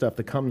powder and stuff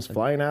that comes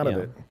flying out of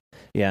it.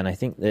 Yeah, and I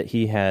think that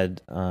he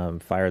had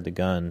fired the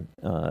gun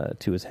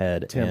to his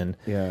head, and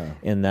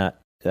that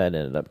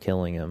ended up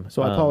killing him.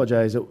 So I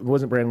apologize. It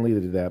wasn't Brandon Lee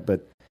that did that,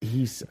 but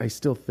I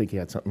still think he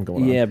had something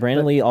going on. Yeah,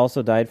 Brandon Lee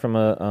also died from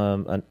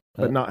a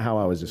but not how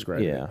I was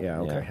describing it. Yeah,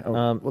 okay. Yeah.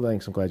 Well,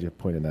 thanks. I'm glad you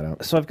pointed that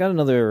out. So I've got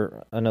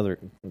another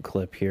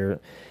clip here.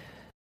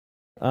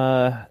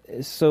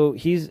 So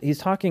he's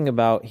talking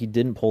about he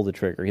didn't pull the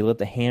trigger. He let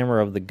the hammer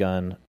of the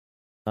gun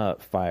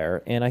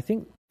fire, and I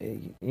think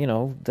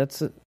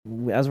that's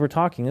as we're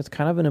talking, it's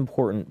kind of an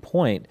important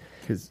point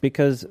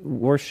because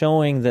we're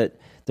showing that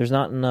there's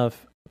not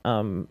enough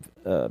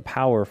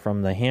power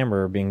from the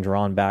hammer being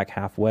drawn back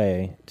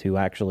halfway to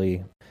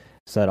actually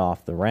set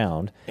off the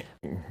round.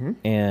 Mm-hmm.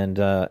 And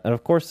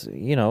of course,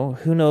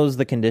 who knows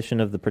the condition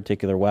of the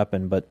particular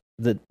weapon, but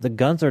the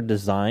guns are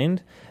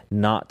designed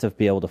not to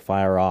be able to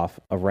fire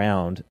off a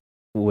round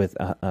with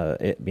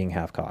it being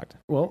half cocked.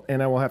 Well,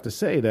 and I will have to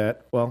say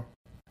that, when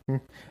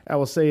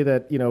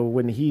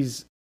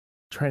he's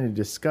trying to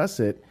discuss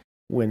it,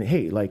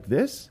 hey, like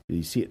this, do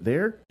you see it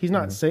there? He's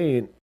not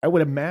saying, I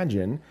would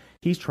imagine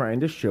he's trying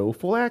to show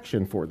full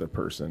action for the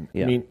person.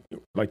 Yeah. I mean,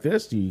 like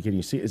this, can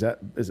you see, is it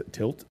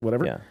tilt,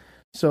 whatever? Yeah.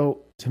 So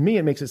to me,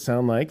 it makes it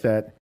sound like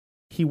that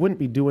he wouldn't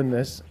be doing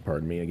this,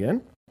 pardon me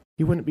again,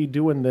 he wouldn't be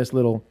doing this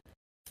little,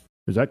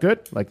 is that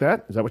good? Like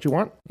that? Is that what you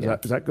want?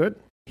 Is that good?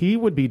 He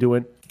would be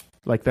doing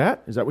like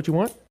that. Is that what you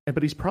want?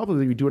 But he's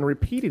probably doing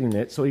repeating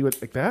it. So he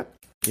would like that.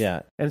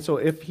 Yeah. And so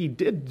if he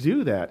did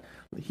do that,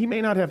 he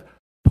may not have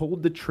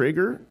pulled the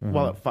trigger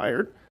while it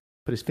fired,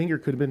 but his finger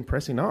could have been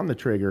pressing on the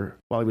trigger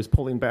while he was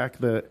pulling back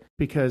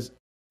because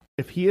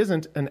if he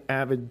isn't an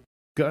avid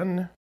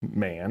gun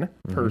man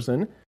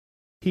person,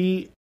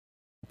 he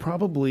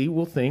probably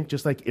will think,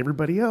 just like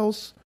everybody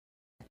else,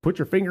 put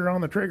your finger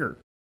on the trigger.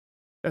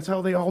 That's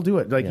how they all do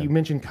it. Like you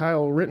mentioned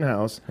Kyle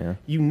Rittenhouse. Yeah.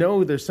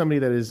 There's somebody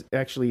that is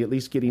actually at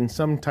least getting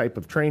some type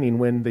of training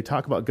when they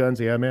talk about guns.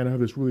 Yeah, man, I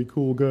have this really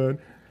cool gun.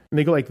 And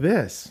they go like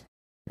this.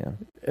 Yeah.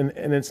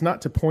 And it's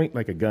not to point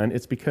like a gun.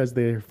 It's because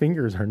their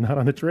fingers are not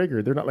on the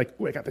trigger. They're not like,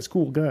 oh, I got this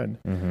cool gun.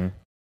 Mm-hmm.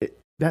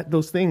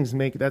 Those things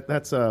make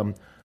that's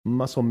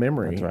muscle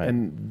memory. That's right.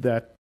 And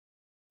that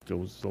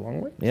goes a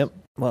long way. Yep.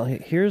 Well,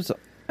 here's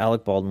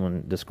Alec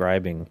Baldwin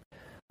describing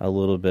a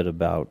little bit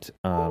about,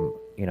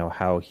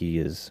 how he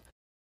is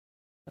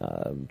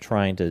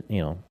trying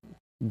to,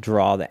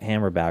 draw the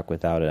hammer back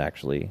without it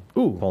actually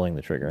pulling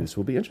the trigger. This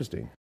will be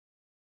interesting.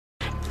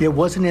 It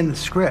wasn't in the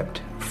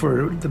script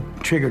for the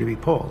trigger to be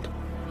pulled.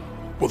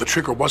 Well, the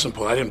trigger wasn't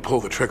pulled. I didn't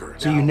pull the trigger.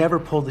 So you never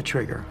pulled the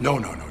trigger? No.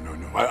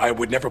 I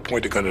would never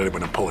point a gun at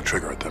anyone and pull a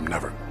trigger at them.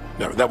 Never.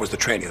 That was the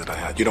training that I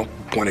had. You don't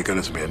point a gun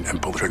at me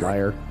and pull the trigger.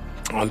 Liar.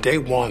 On day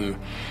one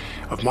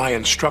of my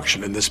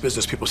instruction in this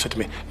business, people said to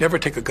me, never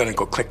take a gun and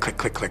go click, click,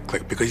 click, click,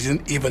 click, because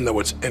even though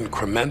it's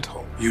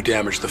incremental, you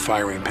damage the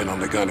firing pin on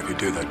the gun if you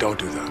do that. Don't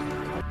do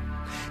that.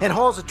 And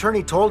Hall's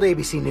attorney told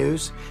ABC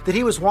News that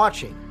he was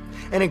watching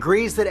and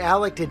agrees that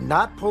Alec did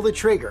not pull the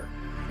trigger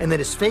and that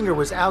his finger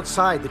was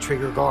outside the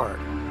trigger guard.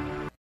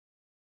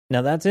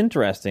 Now that's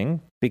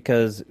interesting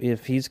because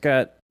if he's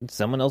got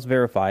someone else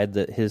verified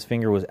that his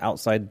finger was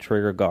outside the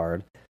trigger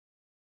guard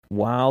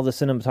while the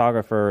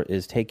cinematographer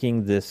is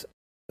taking this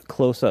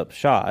close-up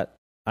shot,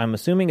 I'm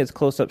assuming it's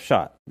close-up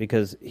shot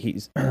because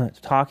he's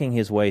talking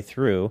his way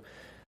through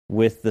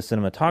with the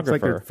cinematographer. It's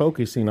like they're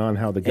focusing on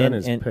how the gun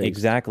is placed.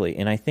 Exactly.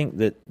 And I think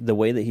that the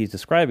way that he's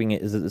describing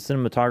it is that the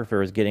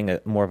cinematographer is getting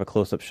more of a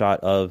close-up shot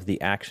of the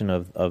action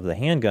of the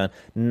handgun,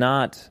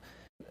 not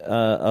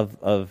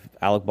of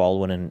Alec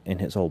Baldwin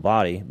and his whole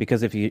body.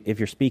 Because if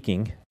you're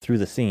speaking through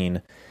the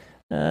scene,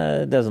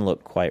 it doesn't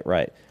look quite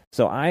right.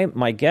 So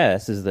my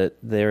guess is that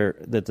the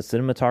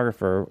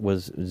cinematographer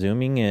was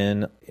zooming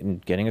in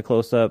and getting a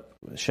close-up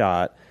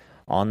shot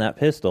on that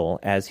pistol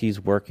as he's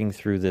working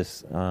through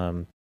this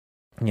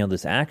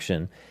this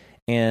action.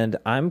 And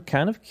I'm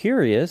kind of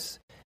curious,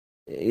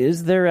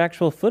 is there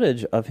actual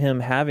footage of him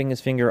having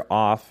his finger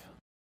off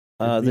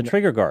the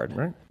trigger guard?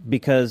 Right.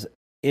 Because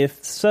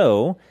if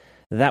so,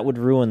 that would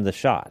ruin the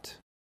shot.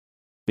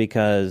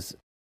 because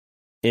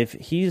if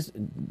he's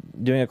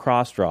doing a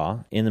cross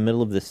draw in the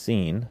middle of this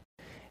scene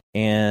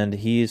and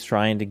he's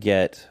trying to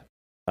get,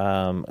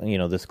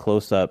 this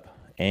close-up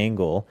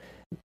angle,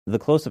 the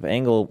close-up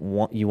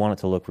angle, you want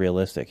it to look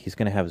realistic. He's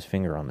going to have his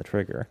finger on the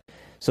trigger.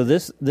 So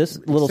this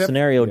little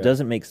scenario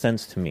doesn't make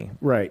sense to me.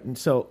 Right. And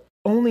so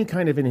only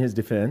kind of in his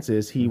defense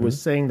is he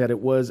was saying that it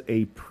was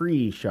a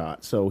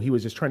pre-shot. So he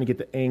was just trying to get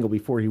the angle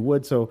before he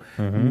would. So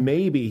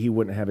maybe he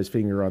wouldn't have his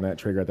finger on that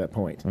trigger at that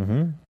point.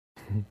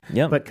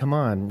 Yeah. But come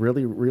on,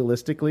 really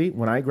realistically,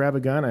 when I grab a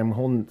gun, I'm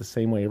holding it the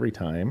same way every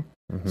time.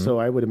 So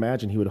I would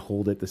imagine he would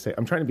hold it the same.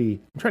 I'm trying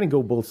to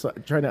go both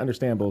sides, trying to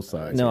understand both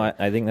sides. No,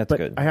 I think that's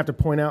good. I have to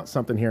point out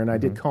something here, and I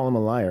did call him a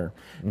liar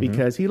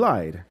because he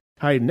lied.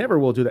 I never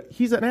will do that.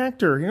 He's an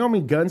actor. You know how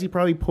many guns he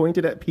probably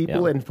pointed at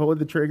people and pulled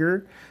the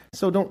trigger?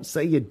 So don't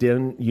say you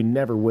didn't. You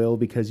never will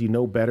because you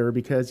know better,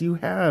 because you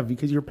have,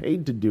 because you're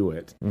paid to do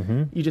it.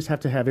 You just have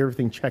to have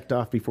everything checked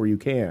off before you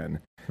can,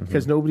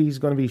 because nobody's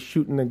going to be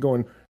shooting and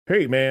going,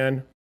 hey,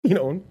 man,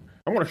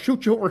 I want to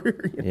shoot you over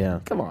here.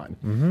 Yeah. Come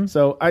on.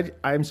 So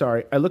I'm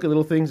sorry. I look at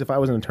little things. If I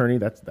was an attorney,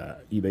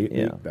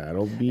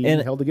 that'll be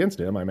held against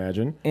him, I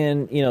imagine.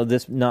 And,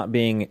 this not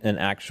being an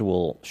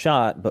actual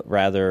shot, but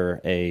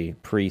rather a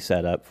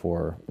pre-setup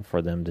for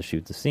them to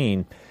shoot the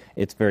scene,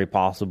 it's very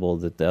possible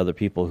that the other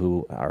people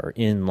who are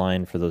in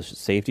line for those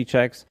safety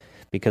checks,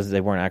 because they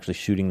weren't actually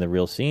shooting the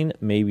real scene,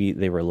 maybe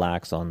they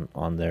relax on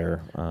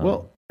their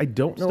I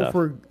don't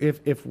know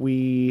if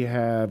we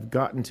have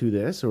gotten to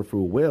this or if we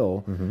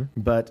will,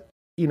 but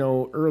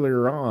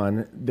earlier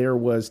on there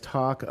was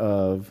talk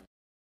of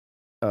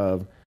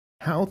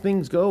how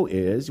things go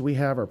is we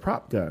have our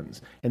prop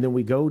guns and then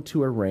we go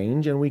to a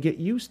range and we get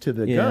used to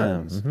the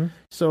guns.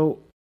 So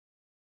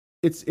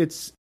it's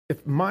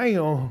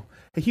a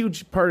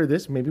huge part of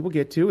this, maybe we'll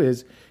get to,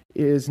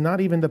 is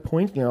not even the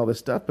pointing all this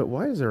stuff, but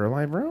why is there a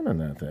live round on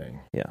that thing?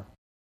 Yeah.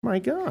 My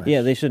gosh.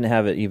 Yeah, they shouldn't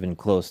have it even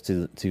close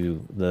to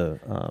the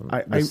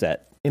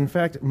set. In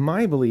fact,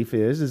 my belief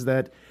is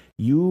that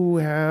you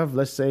have,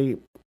 let's say,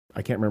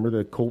 I can't remember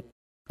the Colt.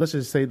 Let's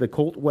just say the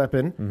Colt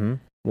weapon.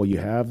 Well, you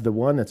have the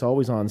one that's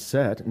always on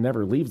set,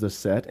 never leaves the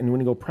set, and when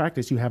you go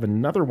practice, you have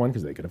another one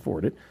because they can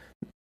afford it,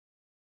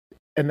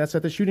 and that's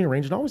at the shooting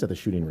range and always at the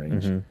shooting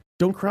range.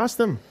 Don't cross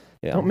them.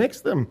 Yeah. Don't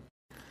mix them.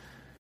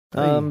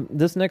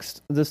 This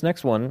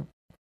next one,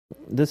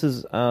 this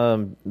is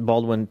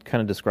Baldwin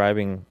kind of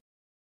describing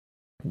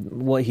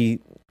what he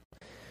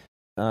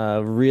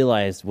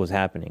realized was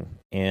happening,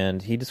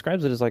 and he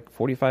describes it as like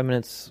 45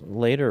 minutes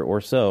later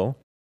or so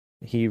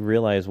he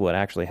realized what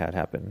actually had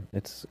happened.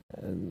 This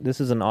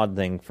is an odd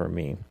thing for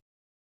me.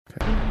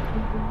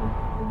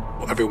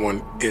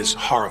 Everyone is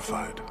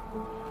horrified.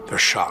 They're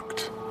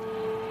shocked.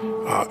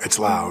 It's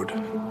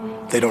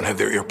loud. They don't have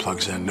their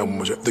earplugs in.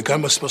 The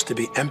gun was supposed to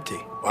be empty.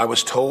 I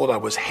was told I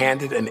was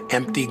handed an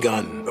empty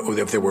gun.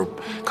 If there were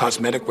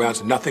cosmetic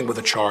rounds, nothing with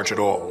a charge at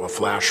all, a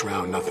flash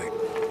round, nothing.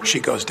 She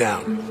goes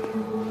down.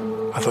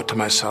 I thought to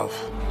myself,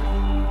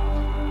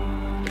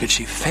 did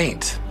she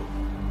faint?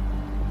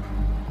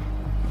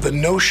 The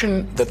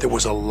notion that there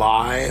was a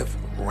live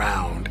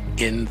round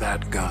in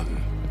that gun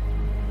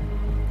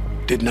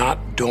did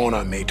not dawn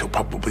on me till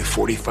probably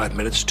 45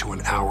 minutes to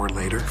an hour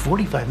later.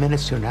 45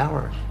 minutes to an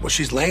hour? Well,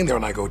 she's laying there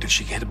and I go, did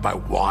she get it by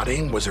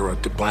wadding? Was there a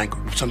blank?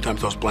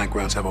 Sometimes those blank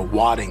rounds have a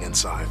wadding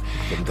inside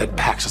that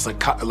packs, it's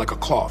like a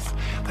cloth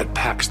that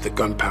packs the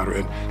gunpowder,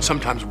 and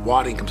sometimes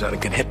wadding comes out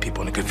and can hit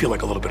people and it can feel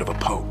like a little bit of a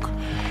poke.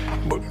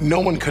 But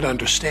no one could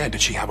understand,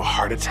 did she have a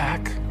heart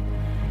attack?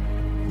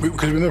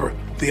 Because remember,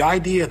 the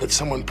idea that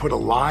someone put a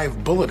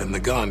live bullet in the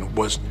gun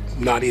was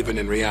not even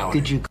in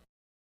reality.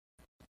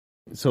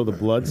 So the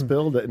blood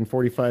spilled in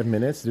 45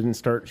 minutes she didn't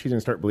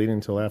start bleeding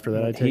until after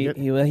that, I take it?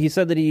 He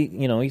said that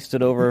he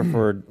stood over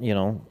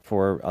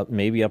for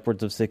maybe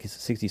upwards of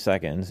 60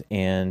 seconds,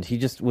 and he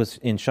just was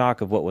in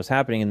shock of what was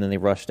happening, and then they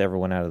rushed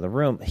everyone out of the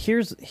room.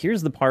 Here's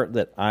the part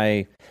that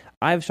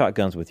I've shot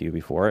guns with you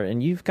before,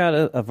 and you've got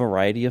a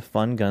variety of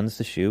fun guns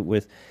to shoot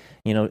with,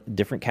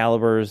 different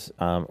calibers,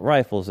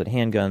 rifles and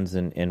handguns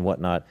and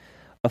whatnot.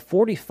 A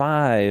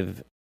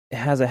 45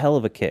 has a hell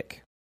of a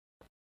kick.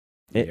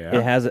 It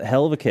has a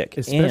hell of a kick.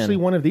 Especially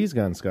one of these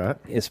guns, Scott.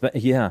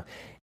 Yeah.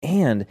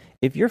 And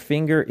if your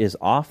finger is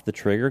off the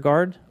trigger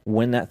guard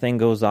when that thing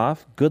goes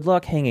off, good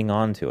luck hanging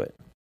on to it.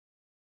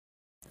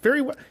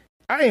 Very well.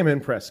 I am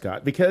impressed,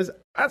 Scott, because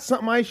that's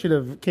something I should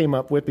have came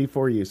up with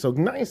before you. So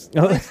nice.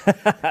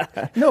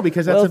 No,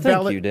 because that's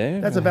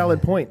that's a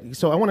valid point.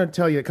 So I want to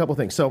tell you a couple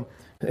things. So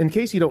in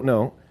case you don't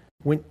know,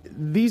 when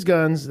these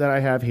guns that I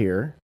have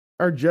here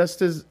are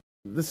just as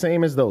the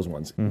same as those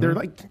ones. They're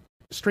like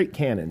straight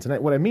cannons.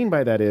 And what I mean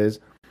by that is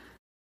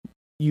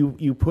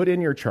you put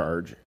in your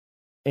charge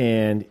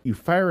and you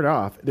fire it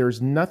off.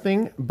 There's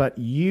nothing but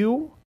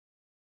you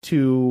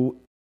to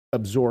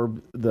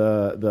absorb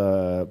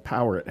the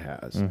power it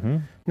has.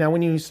 Now,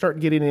 when you start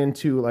getting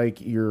into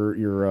like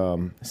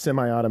your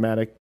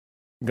semi-automatic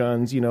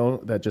guns,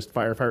 that just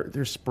fire,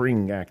 they're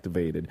spring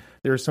activated.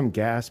 There's some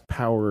gas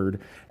powered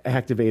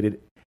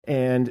activated.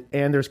 And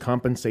there's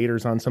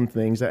compensators on some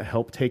things that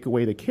help take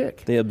away the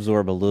kick. They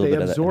absorb a little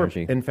bit of that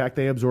energy. In fact,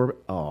 they absorb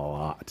a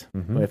lot.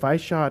 If I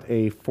shot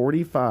a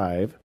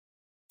 45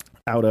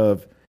 out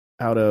of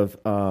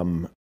a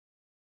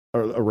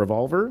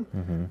revolver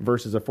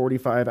versus a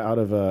 45 out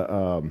of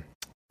a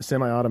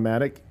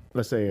semi-automatic,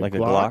 let's say like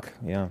Glock,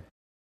 a Glock,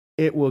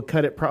 it will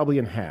cut it probably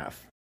in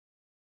half.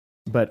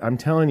 But I'm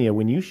telling you,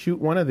 when you shoot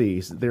one of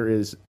these,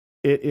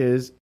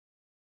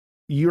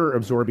 you're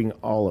absorbing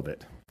all of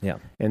it. Yeah.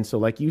 And so,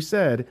 like you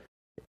said,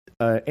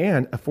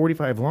 and a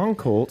 45 long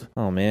Colt.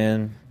 Oh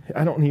man,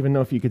 I don't even know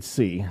if you could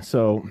see.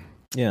 So,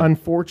 yeah.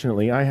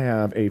 Unfortunately, I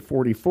have a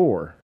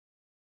 44.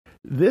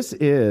 This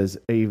is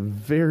a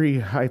very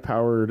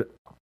high-powered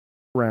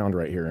round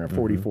right here, a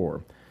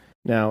 44.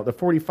 Now, the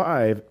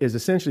 45 is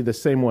essentially the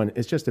same one.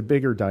 It's just a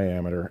bigger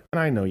diameter, and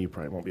I know you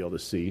probably won't be able to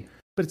see,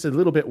 but it's a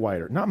little bit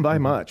wider. Not by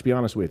much, to be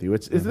honest with you.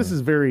 This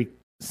is very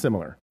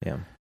similar. Yeah.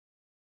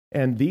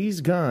 And these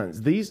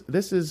guns,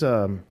 this is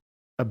a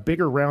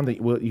bigger round that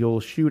you'll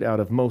shoot out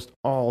of most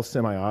all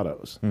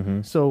semi-autos.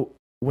 So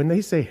when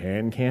they say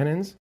hand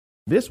cannons,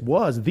 this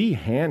was the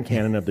hand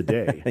cannon of the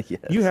day. Yes.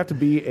 You have to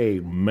be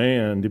a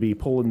man to be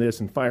pulling this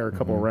and fire a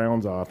couple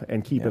rounds off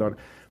and keep it on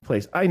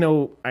place. I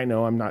know.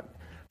 I'm not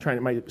trying.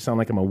 It might sound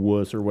like I'm a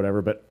wuss or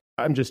whatever, but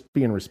I'm just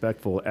being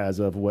respectful as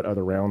of what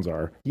other rounds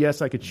are.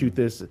 Yes, I could shoot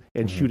this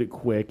and shoot it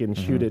quick and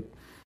shoot it,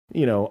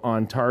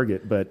 on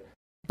target, but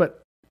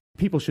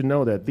people should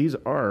know that these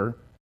are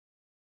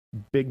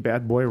big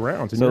bad boy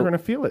rounds, and you're going to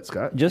feel it,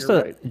 Scott. Just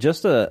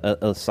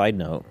a side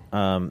note,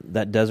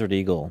 that Desert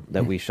Eagle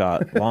that we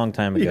shot a long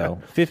time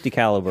ago, 50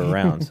 caliber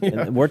rounds.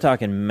 And we're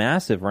talking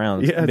massive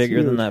rounds,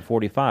 bigger than that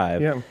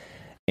 45. Yeah.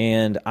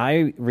 And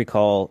I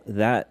recall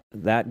that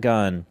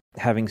gun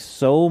having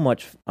so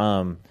much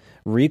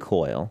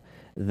recoil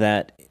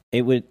that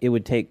it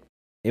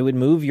would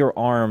move your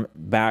arm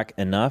back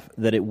enough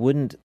that it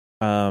wouldn't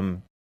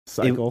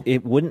cycle.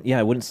 It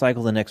wouldn't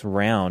cycle the next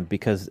round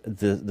because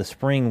the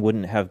spring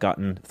wouldn't have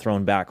gotten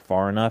thrown back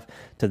far enough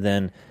to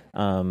then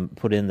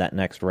put in that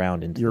next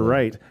round. You're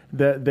right.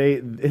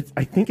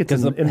 I think it's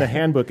in the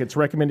handbook. It's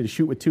recommended to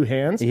shoot with two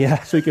hands.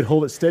 Yeah. So you could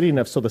hold it steady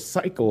enough so the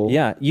cycle.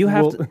 Yeah, you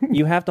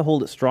have to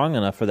hold it strong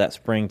enough for that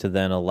spring to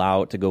then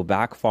allow it to go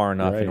back far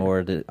enough in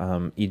order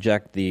to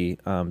eject the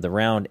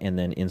round and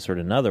then insert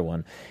another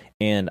one.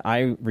 And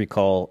I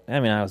recall, I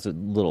was a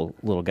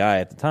little guy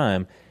at the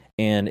time.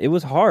 And it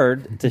was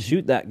hard to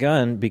shoot that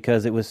gun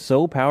because it was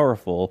so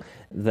powerful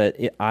that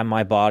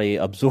my body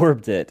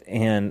absorbed it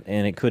and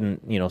it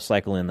couldn't,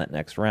 cycle in that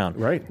next round.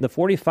 Right. The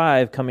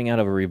 45 coming out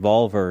of a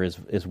revolver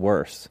is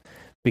worse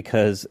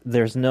because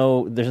there's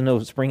no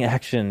spring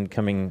action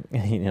coming.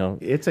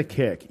 It's a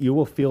kick. You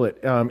will feel it.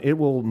 It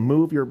will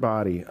move your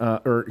body.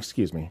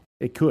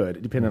 It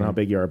could depending on how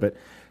big you are. But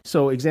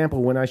so,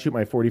 example, when I shoot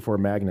my 44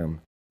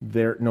 Magnum,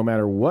 no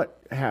matter what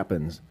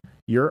happens.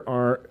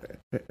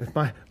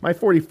 My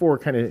 44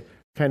 kind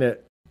of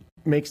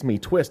makes me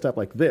twist up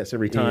like this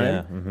every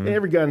time. Yeah,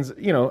 every gun's,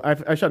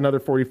 I shot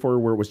another 44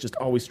 where it was just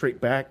always straight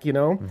back,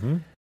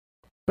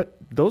 But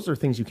those are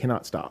things you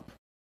cannot stop.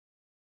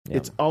 Yeah.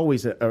 It's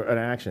always an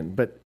action,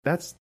 but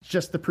that's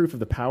just the proof of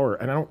the power.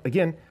 And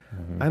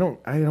I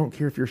don't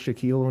care if you're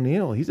Shaquille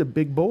O'Neal. He's a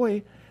big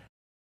boy.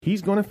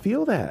 He's going to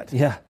feel that.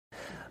 Yeah.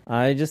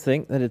 I just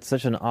think that it's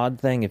such an odd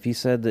thing. If he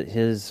said that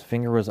his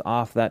finger was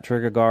off that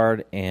trigger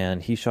guard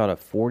and he shot a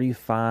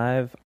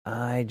 45,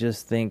 I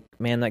just think,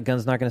 man, that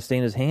gun's not going to stay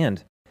in his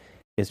hand.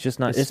 It's just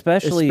not,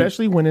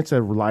 especially when it's a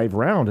live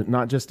round,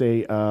 not just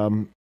a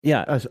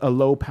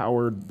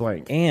low-powered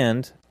blank.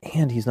 And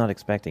he's not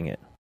expecting it.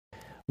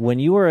 When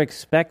you are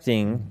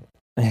expecting...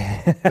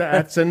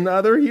 That's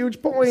another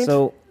huge point.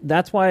 So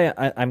that's why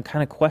I'm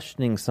kind of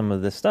questioning some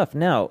of this stuff.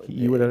 Now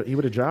he would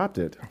have dropped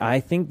it. I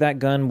think that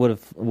gun would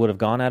have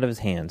gone out of his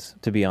hands.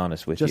 To be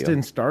honest with just you,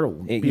 in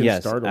startled.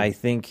 Yes, startled. I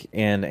think,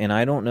 and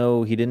I don't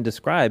know. He didn't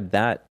describe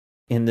that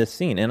in this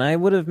scene, and I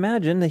would have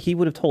imagined that he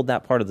would have told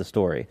that part of the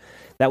story.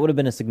 That would have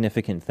been a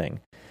significant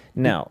thing.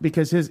 Now,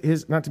 because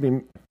his not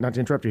to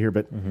interrupt you here,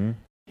 but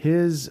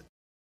his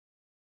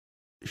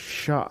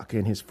shock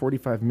and his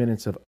 45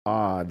 minutes of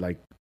odd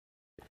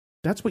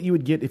that's what you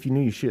would get if you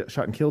knew you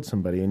shot and killed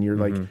somebody, and you're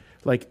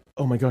like,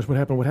 oh my gosh, what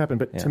happened?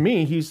 But to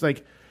me, he's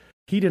like,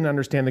 he didn't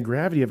understand the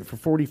gravity of it for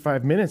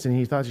 45 minutes, and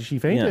he thought she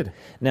fainted. Yeah.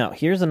 Now,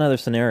 here's another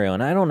scenario,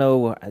 and I don't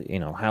know,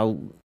 how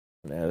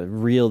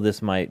real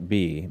this might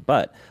be,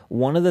 but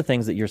one of the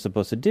things that you're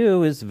supposed to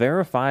do is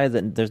verify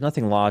that there's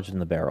nothing lodged in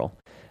the barrel,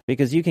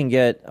 because you can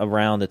get a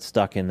round that's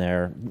stuck in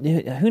there.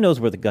 Who knows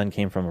where the gun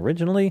came from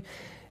originally?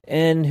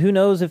 And who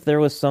knows if there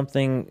was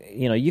something,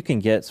 you can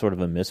get sort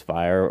of a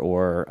misfire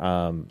or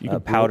a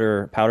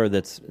powder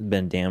that's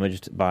been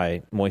damaged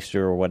by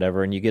moisture or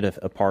whatever, and you get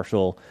a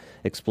partial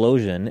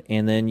explosion,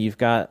 and then you've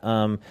got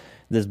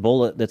this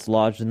bullet that's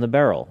lodged in the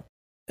barrel.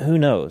 Who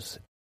knows?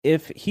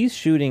 If he's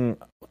shooting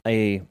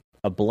a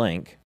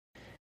blank,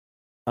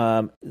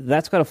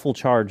 that's got a full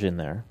charge in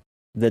there.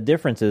 The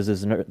difference is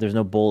there's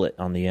no bullet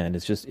on the end.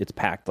 It's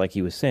packed, like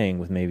he was saying,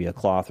 with maybe a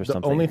cloth or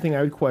something. The only thing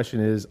I would question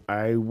is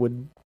I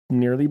would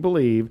nearly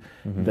believe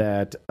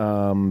that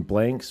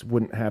blanks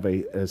wouldn't have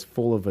as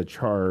full of a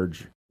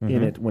charge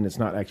in it when it's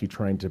not actually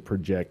trying to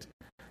project,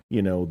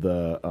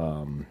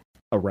 the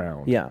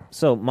around. Yeah.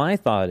 So my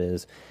thought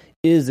is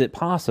it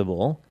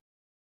possible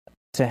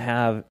to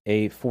have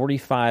a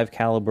 45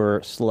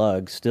 caliber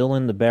slug still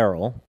in the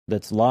barrel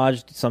that's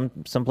lodged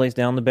someplace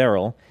down the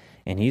barrel,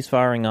 and he's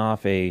firing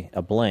off a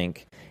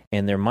blank,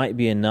 and there might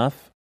be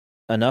enough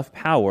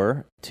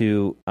power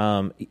to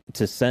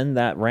send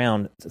that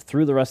round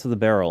through the rest of the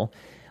barrel,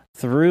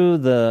 through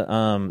the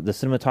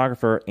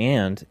cinematographer,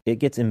 and it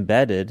gets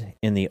embedded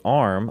in the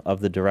arm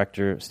of the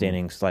director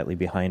standing slightly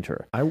behind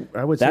her. I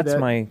would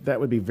say that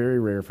would be very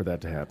rare for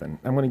that to happen.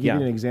 I'm going to give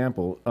you an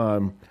example.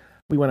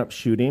 We went up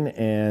shooting,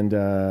 and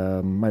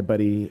my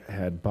buddy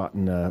had bought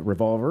a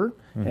revolver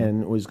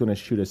and was going to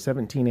shoot a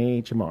 17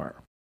 AHMR.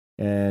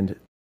 And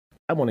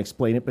I won't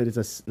explain it, but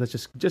let's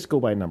just go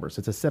by numbers.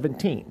 It's a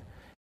 17.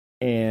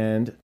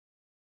 And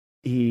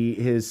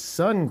his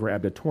son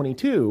grabbed a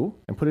 22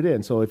 and put it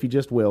in. So if you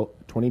just will,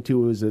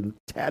 22 is a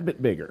tad bit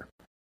bigger.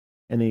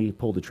 And then he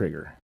pulled the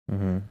trigger.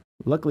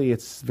 Luckily,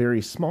 it's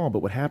very small,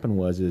 but what happened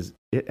was it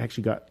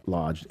actually got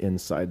lodged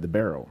inside the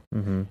barrel.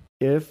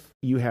 If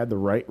you had the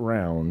right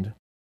round,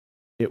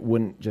 it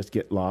wouldn't just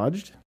get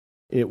lodged.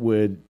 It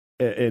would,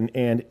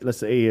 and let's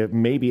say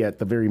maybe at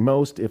the very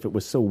most, if it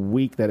was so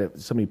weak that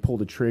somebody pulled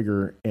the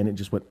trigger and it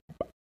just went,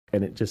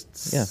 and it just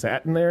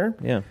sat in there,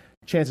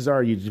 chances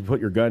are you just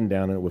put your gun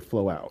down and it would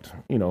flow out,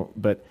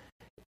 But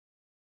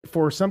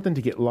for something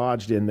to get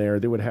lodged in there,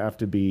 there would have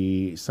to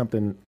be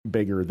something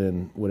bigger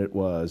than what it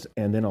was,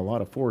 and then a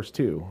lot of force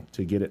too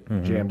to get it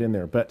jammed in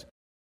there. But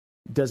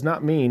does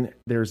not mean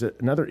there's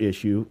another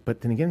issue.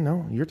 But then again,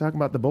 no, you're talking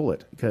about the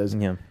bullet because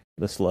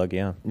the slug,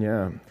 yeah.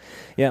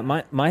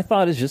 My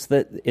thought is just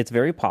that it's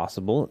very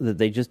possible that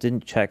they just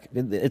didn't check.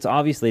 It's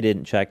obviously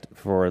didn't check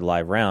for a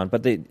live round,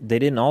 but they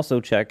didn't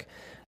also check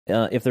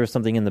if there was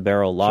something in the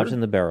barrel, lodged in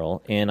the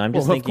barrel. And I'm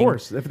just thinking, of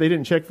course, if they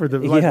didn't check for the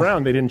live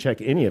round, they didn't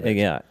check any of it.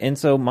 Yeah, and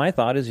so my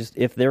thought is just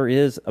if there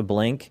is a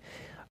blank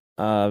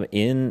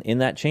in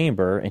that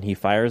chamber and he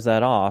fires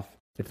that off.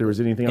 If there was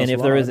anything else, and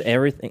if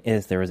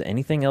there was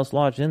anything else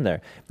lodged in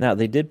there. Now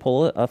they did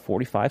pull a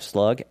 45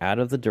 slug out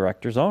of the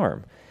director's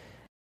arm.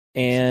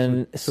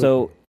 And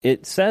so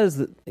it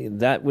says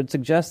that would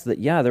suggest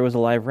that, there was a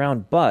live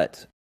round,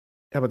 but...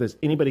 How about this?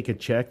 Anybody could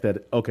check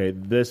that, okay,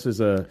 this is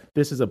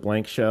a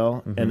blank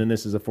shell, and then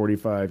this is a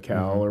 45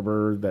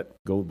 caliber that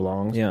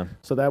belongs. Yeah.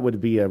 So that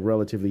would be a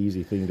relatively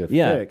easy thing to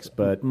fix,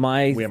 but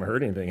we haven't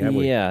heard anything, have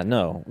we? Yeah,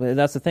 no.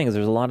 That's the thing, is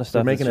there's a lot of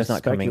stuff that's just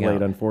not coming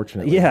out.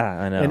 Unfortunately. Yeah,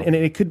 I know. And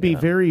it could be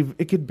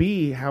it could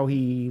be how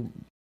he...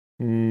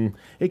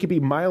 it could be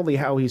mildly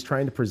how he's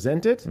trying to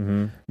present it,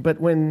 but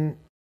when...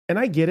 And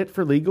I get it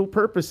for legal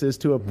purposes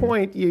to a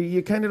point.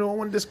 You kind of don't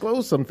want to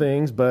disclose some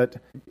things, but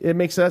it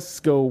makes us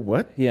go,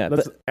 what? Yeah.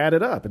 Let's add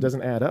it up. It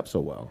doesn't add up so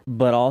well.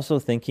 But also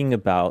thinking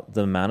about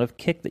the amount of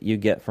kick that you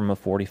get from a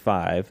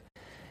 45,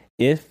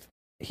 if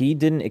he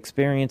didn't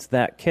experience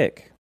that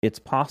kick, it's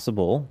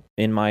possible,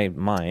 in my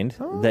mind,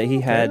 that he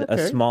had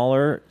a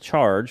smaller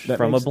charge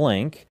from a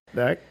blank.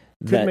 That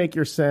could make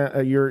your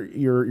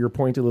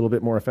point a little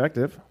bit more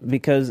effective.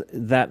 Because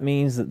that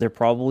means that there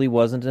probably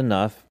wasn't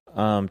enough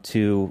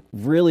to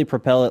really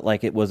propel it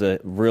like it was a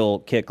real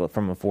kick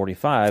from a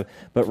 45,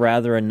 but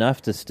rather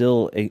enough to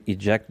still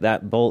eject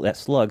that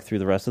slug through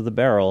the rest of the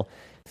barrel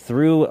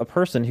through a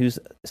person who's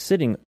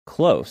sitting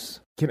close.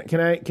 Can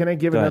I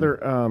give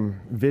another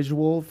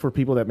visual for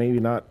people that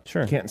maybe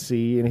can't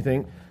see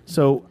anything?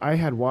 So I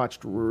had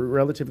watched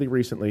relatively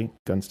recently,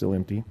 gun still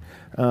empty.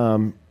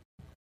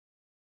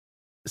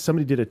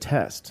 Somebody did a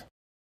test.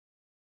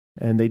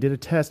 And they did a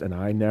test, and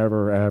I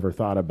never ever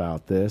thought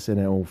about this, and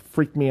it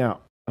freaked me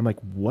out. I'm like,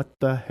 what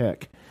the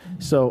heck?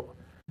 So,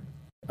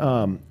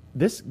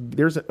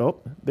 there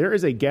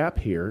is a gap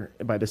here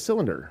by the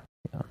cylinder.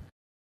 Yeah.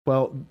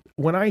 Well,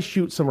 when I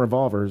shoot some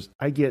revolvers,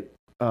 I get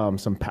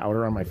some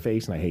powder on my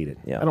face, and I hate it.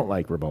 Yeah. I don't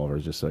like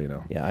revolvers, just so you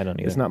know. Yeah, I don't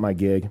either. It's not my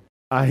gig.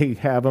 I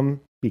have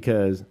them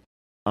because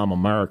I'm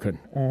American.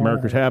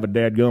 Americans have a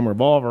dadgum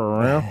revolver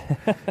around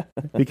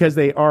because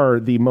they are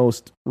the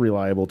most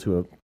reliable to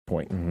a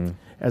point.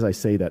 As I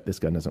say that, this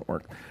gun doesn't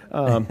work.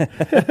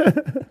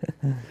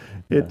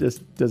 It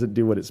just doesn't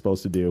do what it's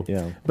supposed to do.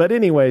 Yeah. But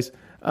anyways,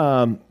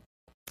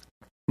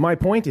 my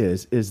point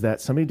is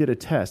that somebody did a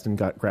test and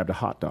grabbed a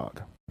hot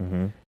dog,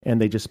 and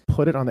they just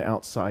put it on the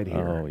outside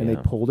here, and they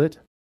pulled it,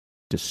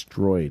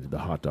 destroyed the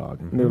hot dog.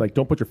 And they're like,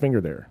 don't put your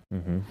finger there.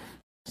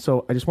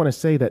 So I just want to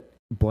say that,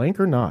 blank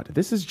or not,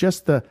 this is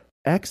just the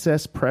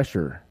excess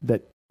pressure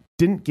that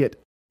didn't get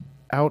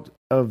out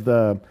of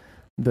the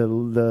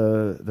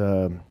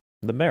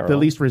barrel, the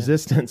least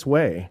resistance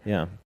way.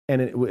 Yeah.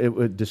 And it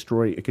would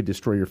destroy. It could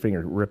destroy your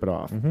finger, rip it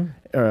off,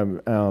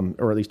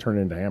 or at least turn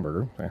it into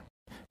hamburger.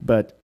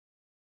 But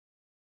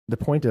the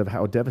point of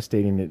how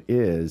devastating it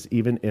is,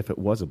 even if it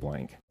was a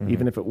blank,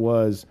 even if it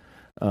was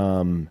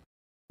not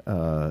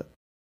a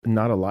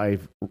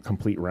live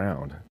complete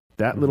round,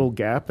 that little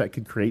gap that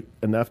could create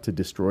enough to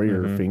destroy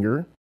your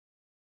finger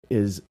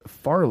is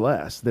far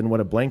less than what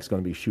a blank's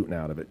going to be shooting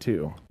out of it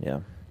too. Yeah.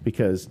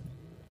 Because,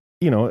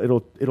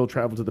 it'll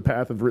travel to the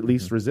path of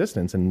least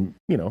resistance, and,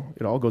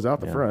 it all goes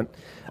out the front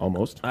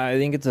almost. I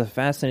think it's a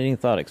fascinating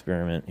thought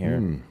experiment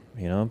here.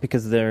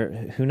 Because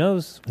who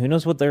knows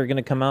what they're going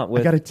to come out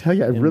with. I got to tell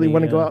you, I really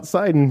want to go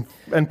outside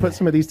and put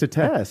some of these to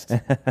test.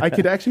 I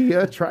could actually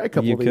try a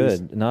couple of these.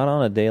 You could. Not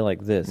on a day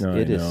like this. No,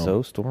 it is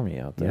so stormy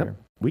out there. Yep.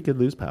 We could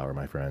lose power,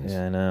 my friends.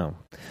 Yeah, I know.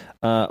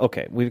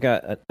 Okay, we've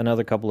got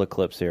another couple of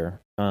clips here.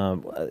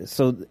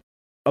 So,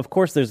 of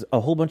course, there's a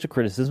whole bunch of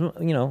criticism,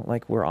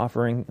 like we're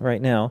offering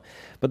right now.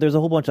 But there's a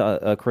whole bunch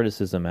of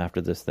criticism after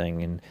this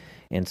thing.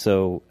 And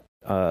so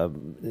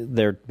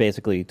they're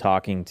basically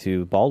talking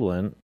to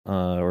Baldwin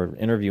or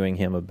interviewing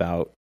him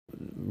about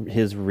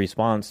his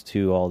response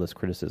to all this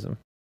criticism.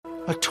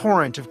 A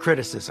torrent of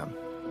criticism.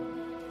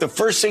 The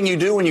first thing you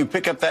do when you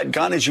pick up that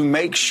gun is you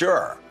make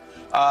sure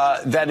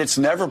that it's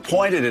never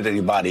pointed at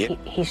anybody.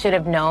 He should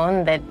have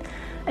known that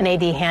an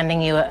AD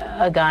handing you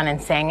a gun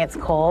and saying it's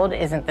cold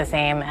isn't the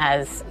same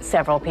as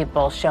several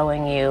people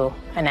showing you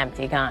an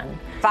empty gun.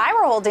 If I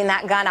were holding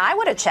that gun, I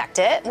would have checked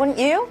it, wouldn't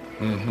you?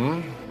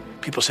 Mm-hmm.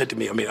 People said to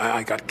me,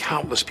 I got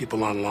countless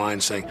people online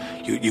saying,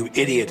 you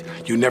idiot,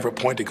 you never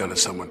point a gun at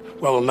someone.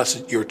 Well,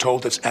 unless you're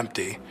told it's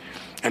empty,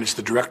 and it's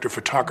the director of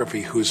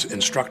photography who's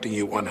instructing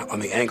you on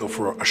the angle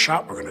for a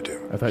shot we're going to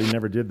do. I thought he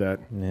never did that.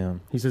 Yeah.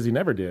 He says he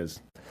never does.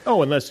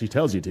 Oh, unless he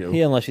tells you to.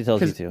 Yeah, unless he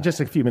tells you to. Just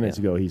a few minutes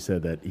ago, he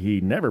said that he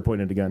never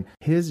pointed a gun.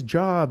 His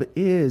job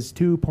is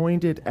to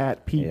point it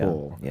at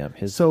people. Yeah.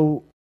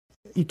 So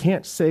you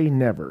can't say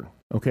never,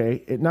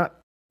 okay? Not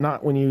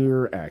when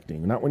you're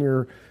acting, not when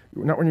you're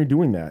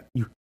doing that.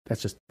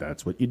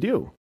 That's what you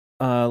do.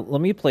 Let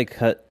me play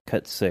cut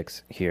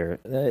 6 here.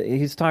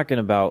 He's talking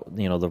about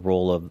the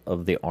role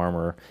of the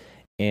armor,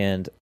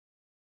 and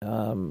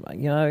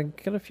I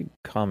got a few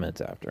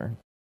comments after.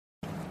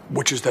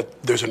 Which is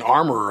that there's an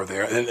armorer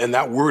there, and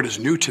that word is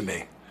new to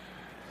me.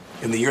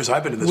 In the years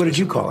I've been in this What business,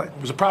 did you call it?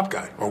 It was a prop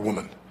guy or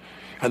woman.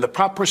 And the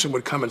prop person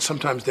would come, and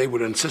sometimes they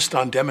would insist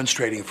on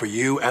demonstrating for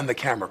you and the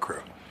camera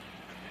crew.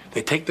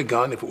 They take the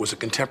gun. If it was a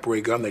contemporary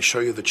gun, they show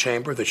you the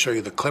chamber, they show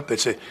you the clip, they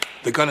say,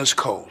 the gun is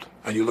cold.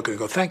 And you look at it and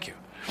go, thank you.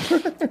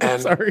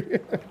 And sorry.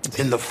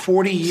 In the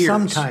 40 years...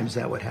 Sometimes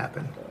that would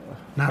happen.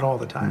 Not all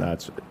the time.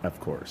 That's, of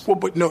course. Well,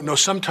 but no,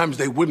 sometimes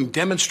they wouldn't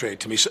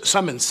demonstrate to me.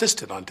 Some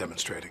insisted on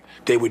demonstrating.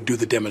 They would do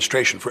the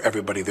demonstration for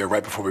everybody there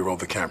right before we rolled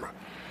the camera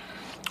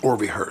or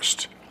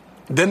rehearsed.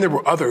 Then there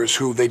were others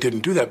who they didn't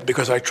do that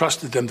because I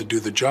trusted them to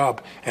do the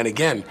job. And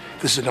again,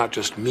 this is not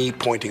just me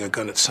pointing a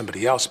gun at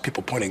somebody else,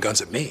 people pointing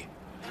guns at me.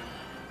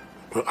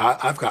 Well,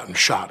 I've gotten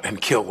shot and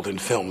killed in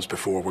films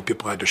before where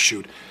people had to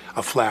shoot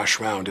a flash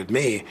round at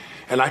me,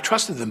 and I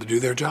trusted them to do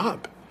their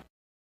job.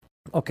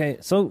 Okay,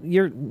 so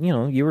you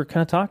were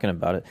kind of talking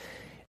about it.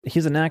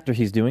 He's an actor.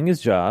 He's doing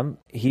his job.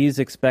 He's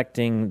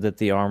expecting that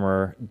the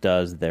armor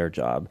does their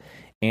job.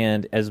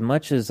 And as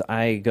much as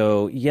I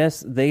go,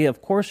 yes, they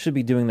of course should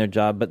be doing their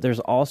job, but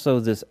there's also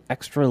this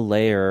extra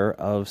layer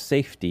of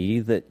safety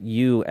that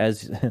you,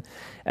 as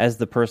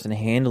the person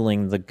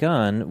handling the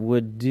gun,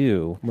 would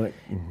do. Right.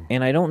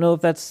 And I don't know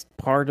if that's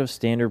part of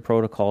standard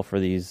protocol for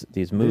these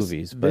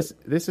movies. But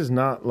this is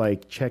not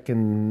like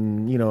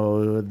checking.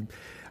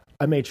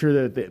 I made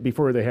sure that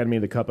before they had me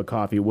the cup of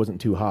coffee, it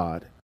wasn't too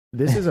hot.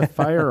 This is a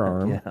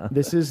firearm. Yeah.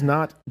 This is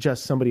not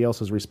just somebody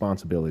else's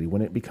responsibility.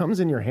 When it becomes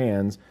in your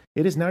hands,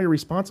 it is now your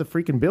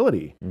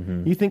responsibility.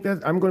 Mm-hmm. You think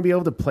that I'm going to be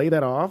able to play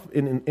that off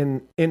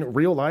in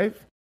real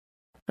life?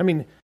 I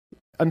mean,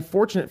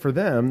 unfortunate for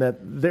them that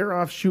they're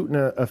off shooting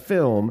a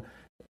film,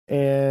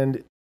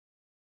 and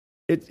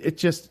it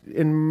just,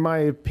 in my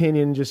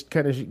opinion, just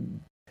kind of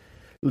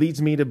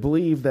leads me to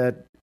believe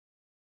that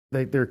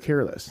they're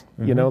careless.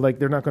 Mm-hmm. Like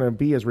they're not going to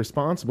be as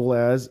responsible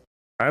as,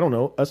 I don't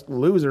know, us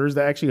losers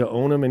that actually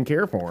own them and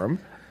care for them.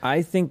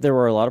 I think there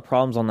were a lot of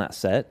problems on that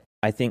set.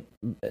 I think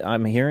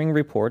I'm hearing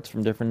reports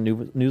from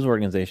different news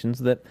organizations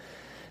that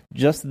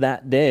just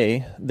that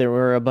day there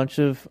were a bunch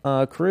of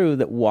crew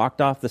that walked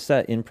off the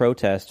set in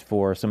protest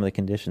for some of the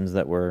conditions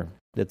that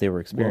they were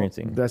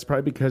experiencing. Well, that's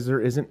probably because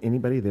there isn't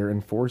anybody there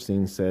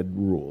enforcing said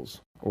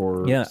rules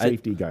or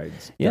safety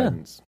guidance.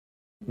 Guidance.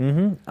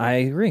 Mm-hmm. I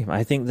agree.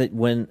 I think that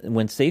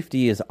when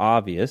safety is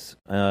obvious,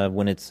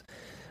 when it's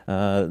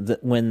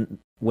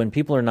when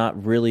people are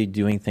not really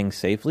doing things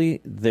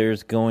safely,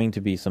 there's going to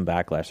be some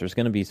backlash. There's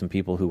going to be some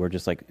people who are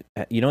just like,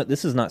 you know what,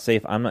 this is not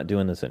safe. I'm not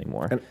doing this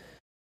anymore. And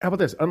how about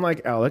this?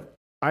 Unlike Alec,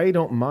 I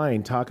don't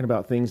mind talking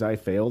about things I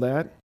failed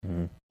at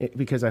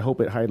because I hope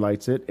it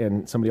highlights it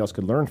and somebody else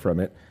could learn from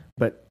it.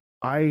 But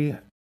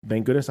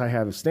thank goodness I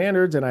have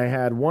standards, and I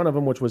had one of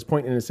them which was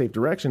pointing in a safe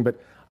direction, but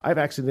I've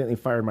accidentally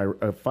fired my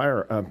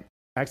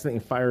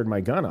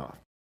gun off.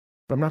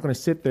 But I'm not going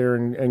to sit there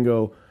and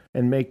go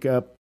and make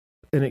up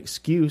an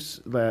excuse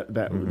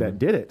that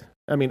did it.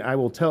 I mean, I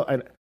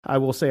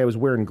will say I was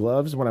wearing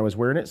gloves when I was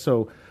wearing it,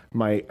 so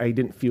I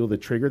didn't feel the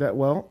trigger that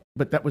well.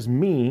 But that was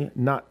me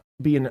not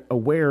being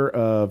aware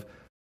of,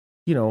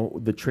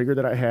 the trigger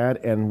that I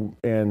had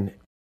and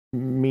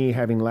me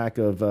having lack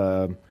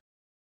of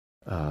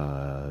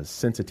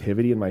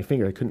sensitivity in my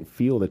finger. I couldn't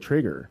feel the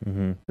trigger.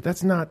 But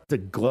that's not the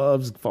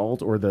glove's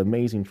fault or the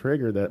amazing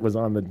trigger that was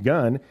on the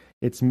gun.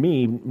 It's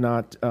me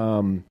not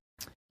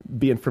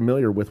being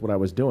familiar with what I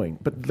was doing.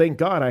 But thank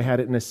God I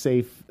had it in a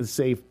safe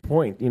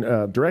point,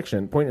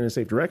 direction, point in a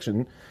safe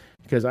direction,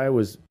 because I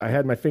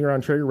had my finger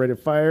on trigger, ready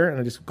to fire, and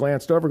I just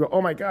glanced over, go,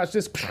 oh my gosh,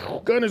 this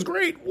gun is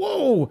great!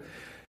 Whoa,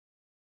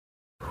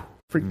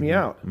 freaked me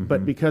out.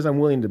 But because I'm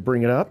willing to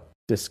bring it up,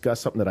 discuss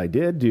something that I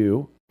did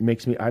do,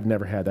 makes me. I've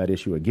never had that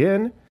issue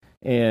again,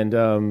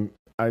 and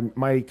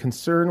my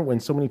concern when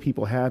so many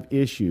people have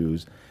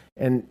issues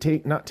and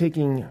not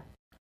taking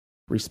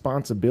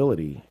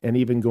responsibility and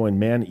even going,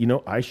 man,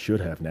 I should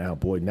have now.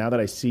 Boy, now that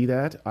I see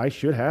that, I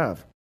should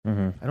have.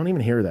 I don't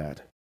even hear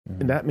that.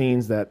 And that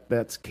means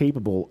that's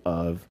capable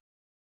of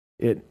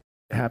it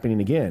happening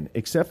again,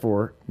 except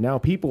for now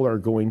people are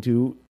going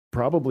to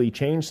probably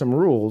change some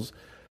rules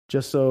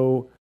just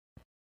so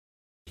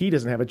he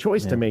doesn't have a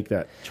choice to make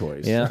that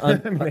choice. Yeah.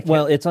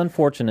 Well, it's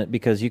unfortunate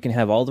because you can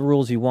have all the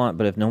rules you want,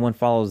 but if no one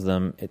follows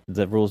them,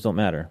 the rules don't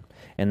matter.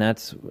 And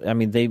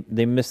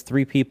they missed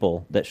 3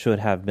 people that should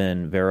have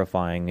been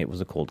verifying it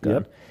was a cold gun.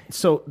 Yep.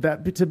 So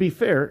to be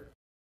fair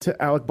to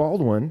Alec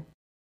Baldwin,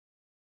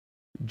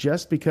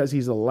 just because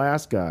he's the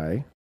last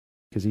guy,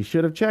 because he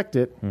should have checked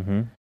it,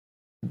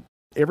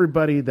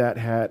 everybody that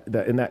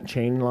in that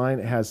chain line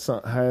has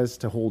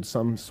to hold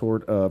some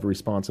sort of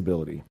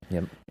responsibility.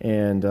 Yep.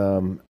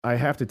 And I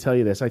have to tell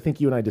you this. I think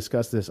you and I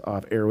discussed this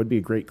off air. It would be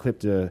a great clip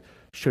to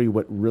show you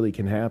what really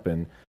can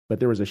happen. But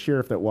there was a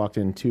sheriff that walked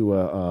into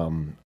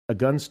a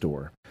gun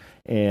store,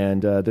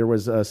 and there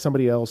was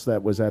somebody else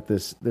that was at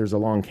this. There's a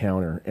long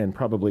counter, and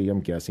probably,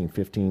 I'm guessing,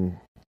 15,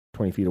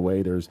 20 feet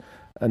away, there's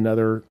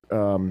another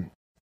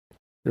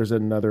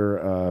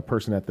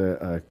person at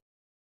the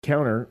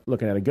counter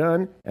looking at a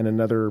gun, and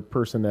another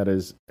person that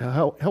is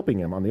helping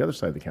him on the other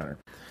side of the counter.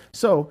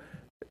 So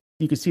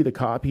you can see the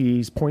cop,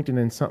 he's pointing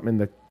in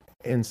something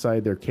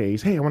inside their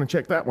case. Hey, I want to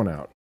check that one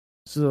out.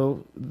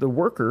 So the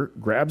worker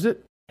grabs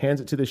it, hands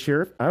it to the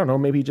sheriff. I don't know,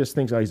 maybe he just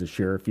thinks, he's a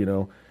sheriff,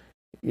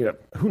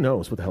 who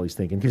knows what the hell he's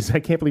thinking, because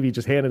I can't believe he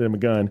just handed him a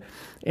gun.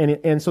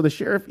 And so the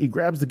sheriff, he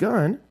grabs the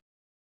gun,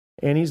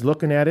 and he's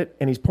looking at it,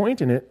 and he's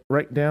pointing it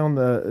right down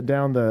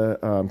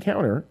the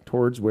counter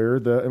towards where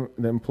the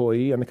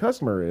employee and the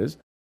customer is.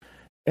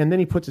 And then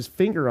he puts his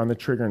finger on the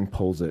trigger and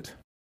pulls it.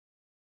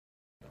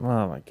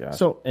 Oh my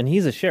God! And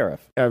he's a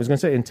sheriff. I was going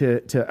to say, and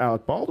to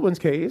Alec Baldwin's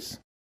case,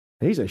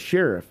 he's a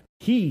sheriff.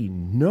 He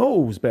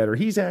knows better.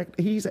 He's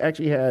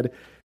actually had.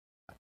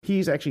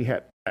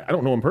 I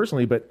don't know him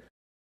personally, but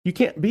you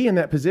can't be in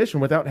that position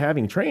without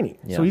having training.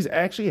 Yeah. So he's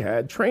actually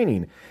had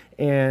training,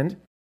 and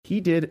he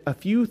did a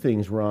few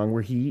things wrong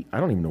where I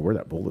don't even know where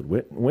that bullet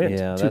went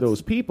to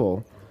those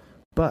people.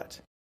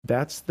 But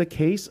that's the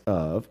case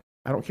of,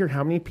 I don't care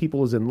how many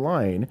people is in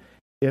line.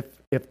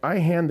 If I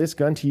hand this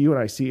gun to you and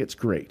I see it's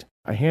great,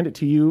 I hand it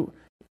to you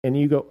and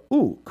you go,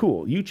 ooh,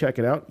 cool. You check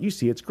it out. You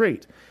see it's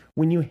great.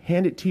 When you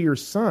hand it to your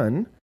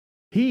son,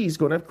 he's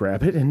going to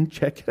grab it and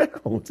check it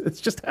out. It's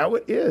just how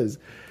it is.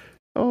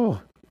 Oh,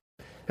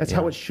 that's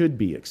how it should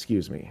be.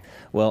 Excuse me.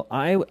 Well,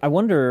 I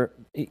wonder,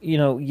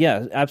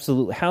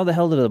 absolutely. How the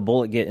hell did a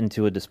bullet get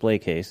into a display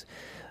case?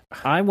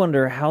 I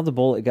wonder how the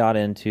bullet got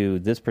into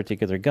this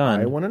particular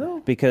gun. I want to know.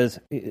 Because,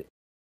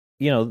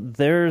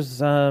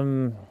 there's,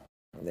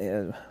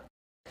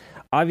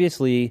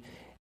 obviously,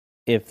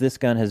 if this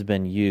gun has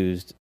been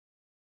used,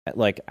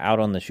 out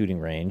on the shooting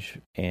range,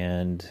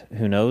 and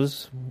who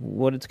knows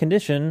what its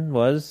condition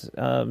was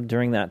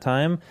during that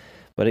time,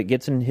 but it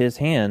gets in his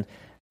hand.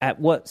 At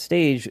what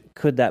stage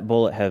could that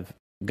bullet have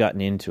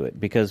gotten into it?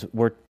 Because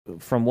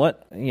from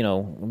what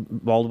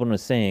Baldwin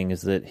was saying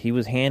is that he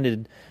was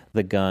handed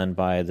the gun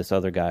by this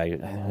other guy,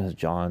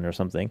 John or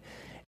something,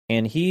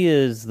 and he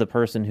is the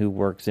person who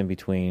works in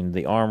between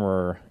the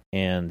armorer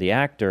and the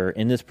actor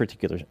in this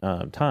particular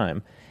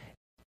time.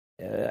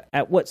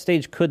 At what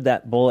stage could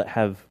that bullet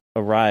have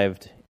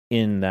arrived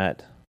in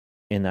that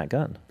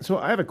gun? So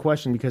I have a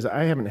question, because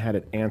I haven't had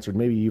it answered.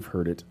 Maybe you've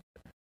heard it.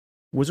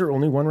 Was there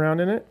only one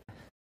round in it?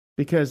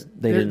 Because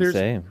they didn't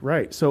say.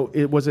 Right. So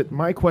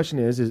my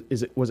question was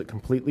it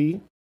completely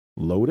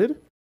loaded?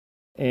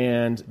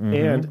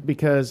 And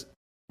because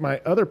my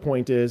other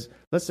point is,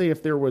 let's say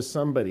if there was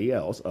somebody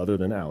else other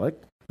than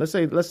Alec, let's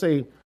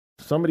say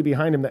somebody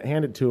behind him that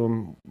handed to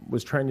him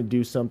was trying to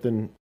do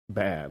something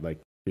bad, like,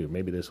 dude,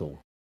 maybe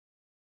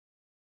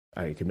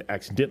I can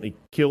accidentally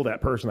kill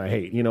that person I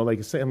hate,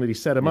 like somebody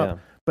set him up.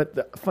 But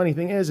the funny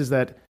thing is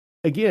that,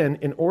 again,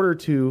 in order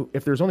to,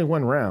 if there's only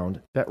one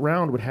round, that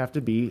round would have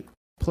to be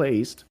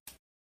placed.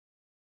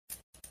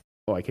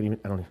 It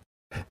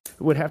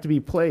would have to be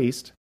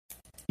placed,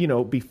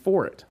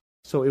 before it.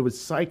 So it would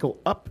cycle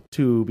up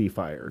to be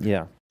fired.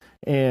 Yeah.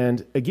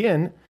 And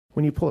again,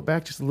 when you pull it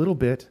back just a little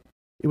bit,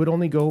 it would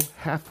only go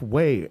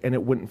halfway and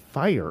it wouldn't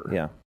fire.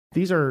 Yeah.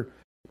 These are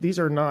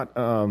not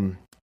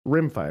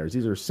rim fires.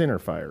 These are center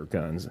fire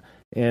guns.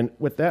 And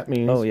what that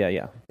means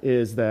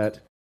is that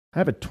I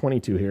have a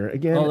 22 here.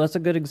 Again, Oh, that's a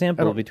good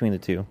example between the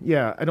two.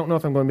 Yeah, I don't know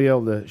if I'm going to be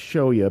able to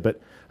show you,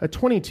 but a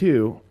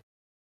 22,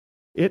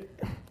 it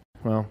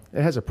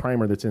has a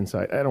primer that's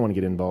inside. I don't want to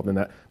get involved in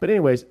that. But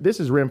anyways, this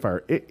is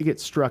rimfire. It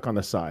gets struck on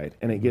the side,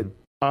 and it gets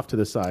off to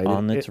the side.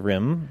 On its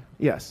rim?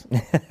 Yes.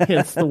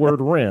 Hence the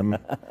word rim.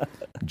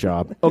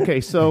 Job.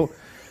 Okay, so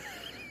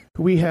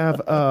we have,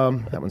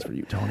 that one's for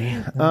you, Tony.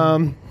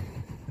 And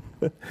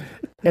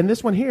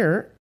this one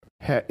here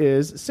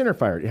is center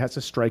fired. It has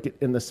to strike it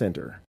in the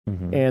center.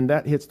 And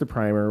that hits the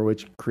primer,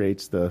 which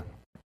creates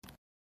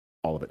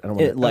all of it. I don't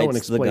want to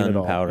explain the it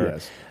all. gunpowder.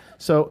 Yes.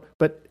 So,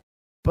 but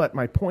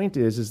my point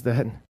is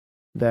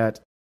that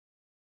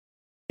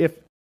if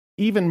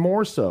even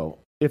more so,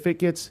 if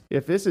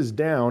this is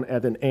down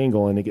at an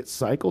angle and it gets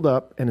cycled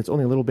up and it's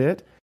only a little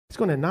bit, it's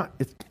not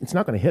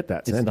going to hit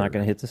that center. It's not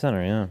going to hit the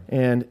center, yeah.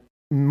 And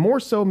more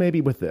so maybe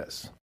with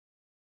this.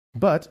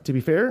 But to be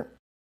fair,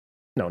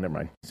 no, never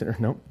mind. Center,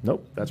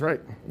 nope, that's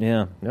right.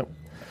 Yeah. Nope.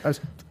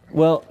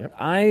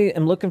 I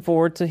am looking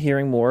forward to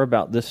hearing more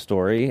about this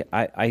story.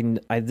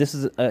 This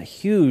is a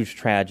huge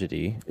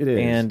tragedy. It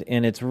is.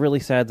 And it's really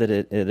sad that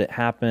it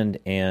happened.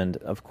 And,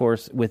 of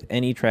course, with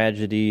any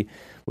tragedy,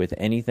 with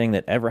anything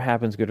that ever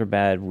happens, good or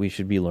bad, we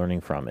should be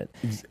learning from it.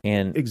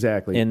 And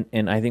exactly.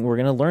 And I think we're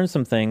going to learn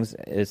some things,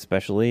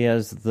 especially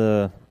as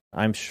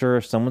I'm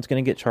sure someone's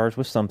going to get charged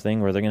with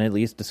something, or they're going to at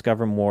least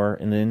discover more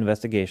in the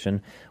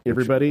investigation.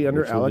 Everybody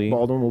under Alec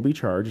Baldwin will be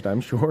charged,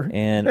 I'm sure.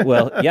 And,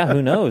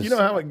 who knows? You know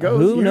how it goes.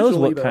 Who knows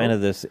what kind of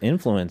this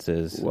influence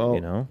is,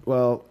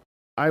 Well,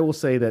 I will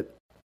say that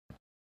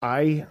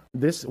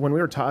when we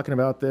were talking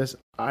about this,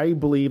 I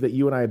believe that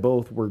you and I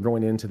both were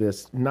going into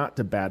this not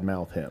to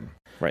badmouth him.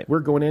 Right. We're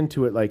going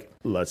into it like,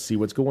 let's see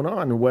what's going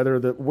on, wherever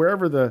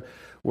the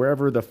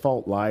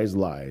fault lies.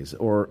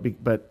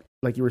 But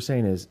like you were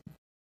saying is,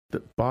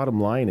 the bottom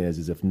line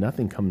is if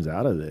nothing comes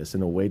out of this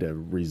in a way to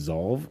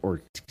resolve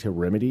or to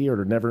remedy or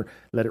to never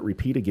let it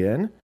repeat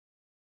again,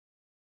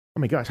 oh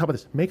my gosh, how about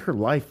this? Make her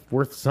life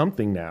worth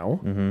something now,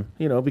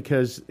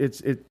 because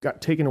it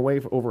got taken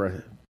away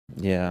over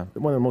one of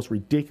the most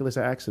ridiculous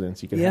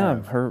accidents you can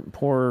have. Yeah, her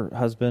poor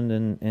husband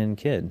and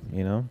kid,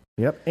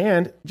 Yep,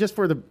 and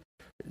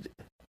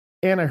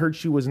I heard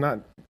she was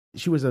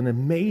an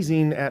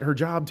amazing at her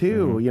job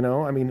too,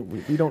 I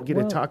mean, we don't get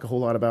to talk a whole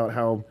lot about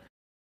how,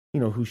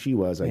 who she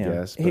was, I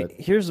guess. But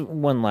here's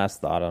one last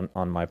thought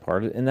on my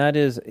part, and that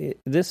is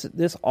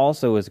this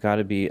also has got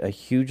to be a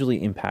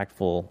hugely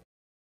impactful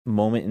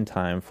moment in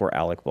time for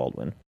Alec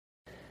Baldwin.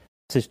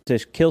 To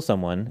kill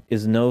someone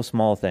is no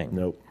small thing.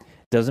 Nope.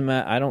 Doesn't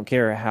matter. I don't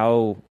care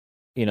how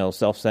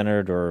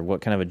self-centered or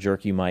what kind of a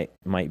jerk you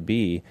might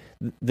be.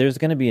 There's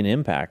going to be an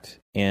impact,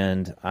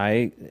 and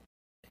I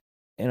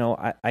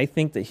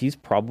think that he's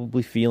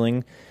probably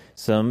feeling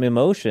some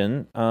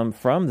emotion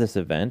from this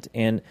event,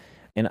 and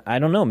I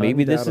don't know.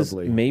 Maybe this is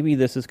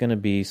going to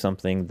be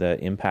something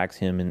that impacts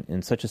him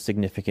in such a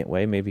significant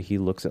way. Maybe he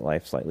looks at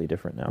life slightly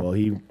different now. Well,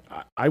 it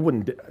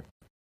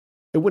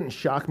wouldn't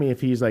shock me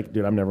if he's like,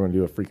 dude, I'm never going to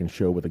do a freaking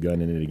show with a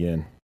gun in it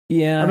again.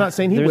 Yeah, I'm not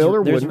saying he will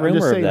or wouldn't. I'm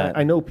just saying that.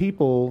 I know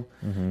people,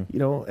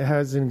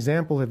 as an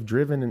example, have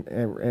driven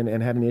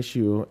and had an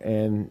issue,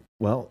 and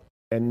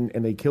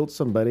they killed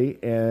somebody,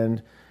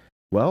 and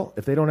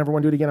if they don't ever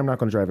want to do it again, I'm not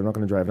going to drive. I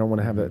don't want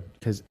to have it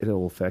because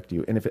it'll affect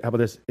you. And how about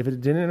this? If it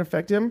didn't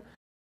affect him,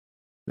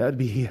 that'd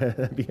be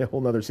a whole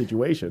nother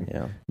situation.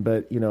 Yeah.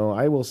 But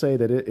I will say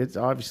that it's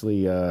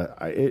obviously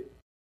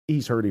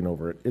he's hurting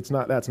over it.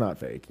 That's not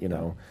fake,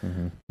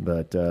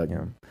 But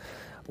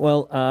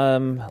Well,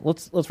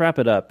 let's wrap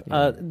it up.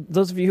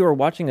 Those of you who are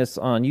watching us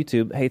on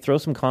YouTube, hey, throw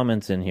some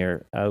comments in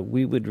here.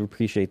 We would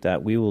appreciate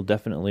that. We will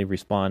definitely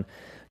respond.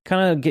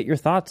 Kind of get your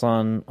thoughts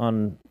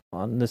on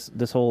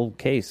this whole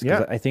case.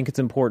 Yeah. I think it's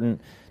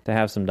important to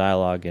have some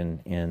dialogue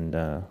and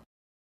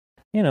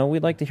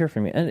we'd like to hear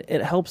from you. And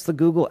it helps the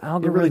Google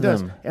algorithm. It really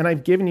does. And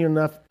I've given you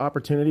enough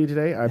opportunity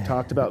today. I've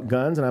talked about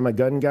guns, and I'm a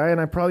gun guy, and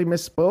I probably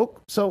misspoke.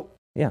 So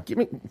give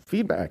me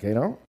feedback,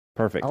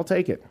 Perfect. I'll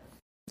take it.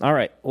 All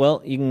right.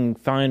 Well, you can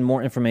find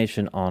more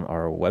information on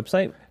our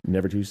website,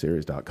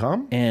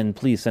 nevertooserious.com. And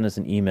please send us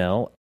an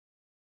email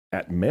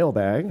at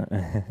mailbag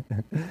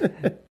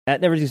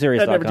at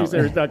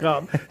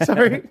nevertooserious.com.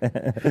 Sorry.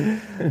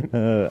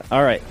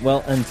 All right.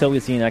 Well, until we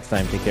see you next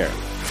time, take care.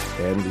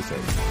 And be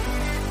safe.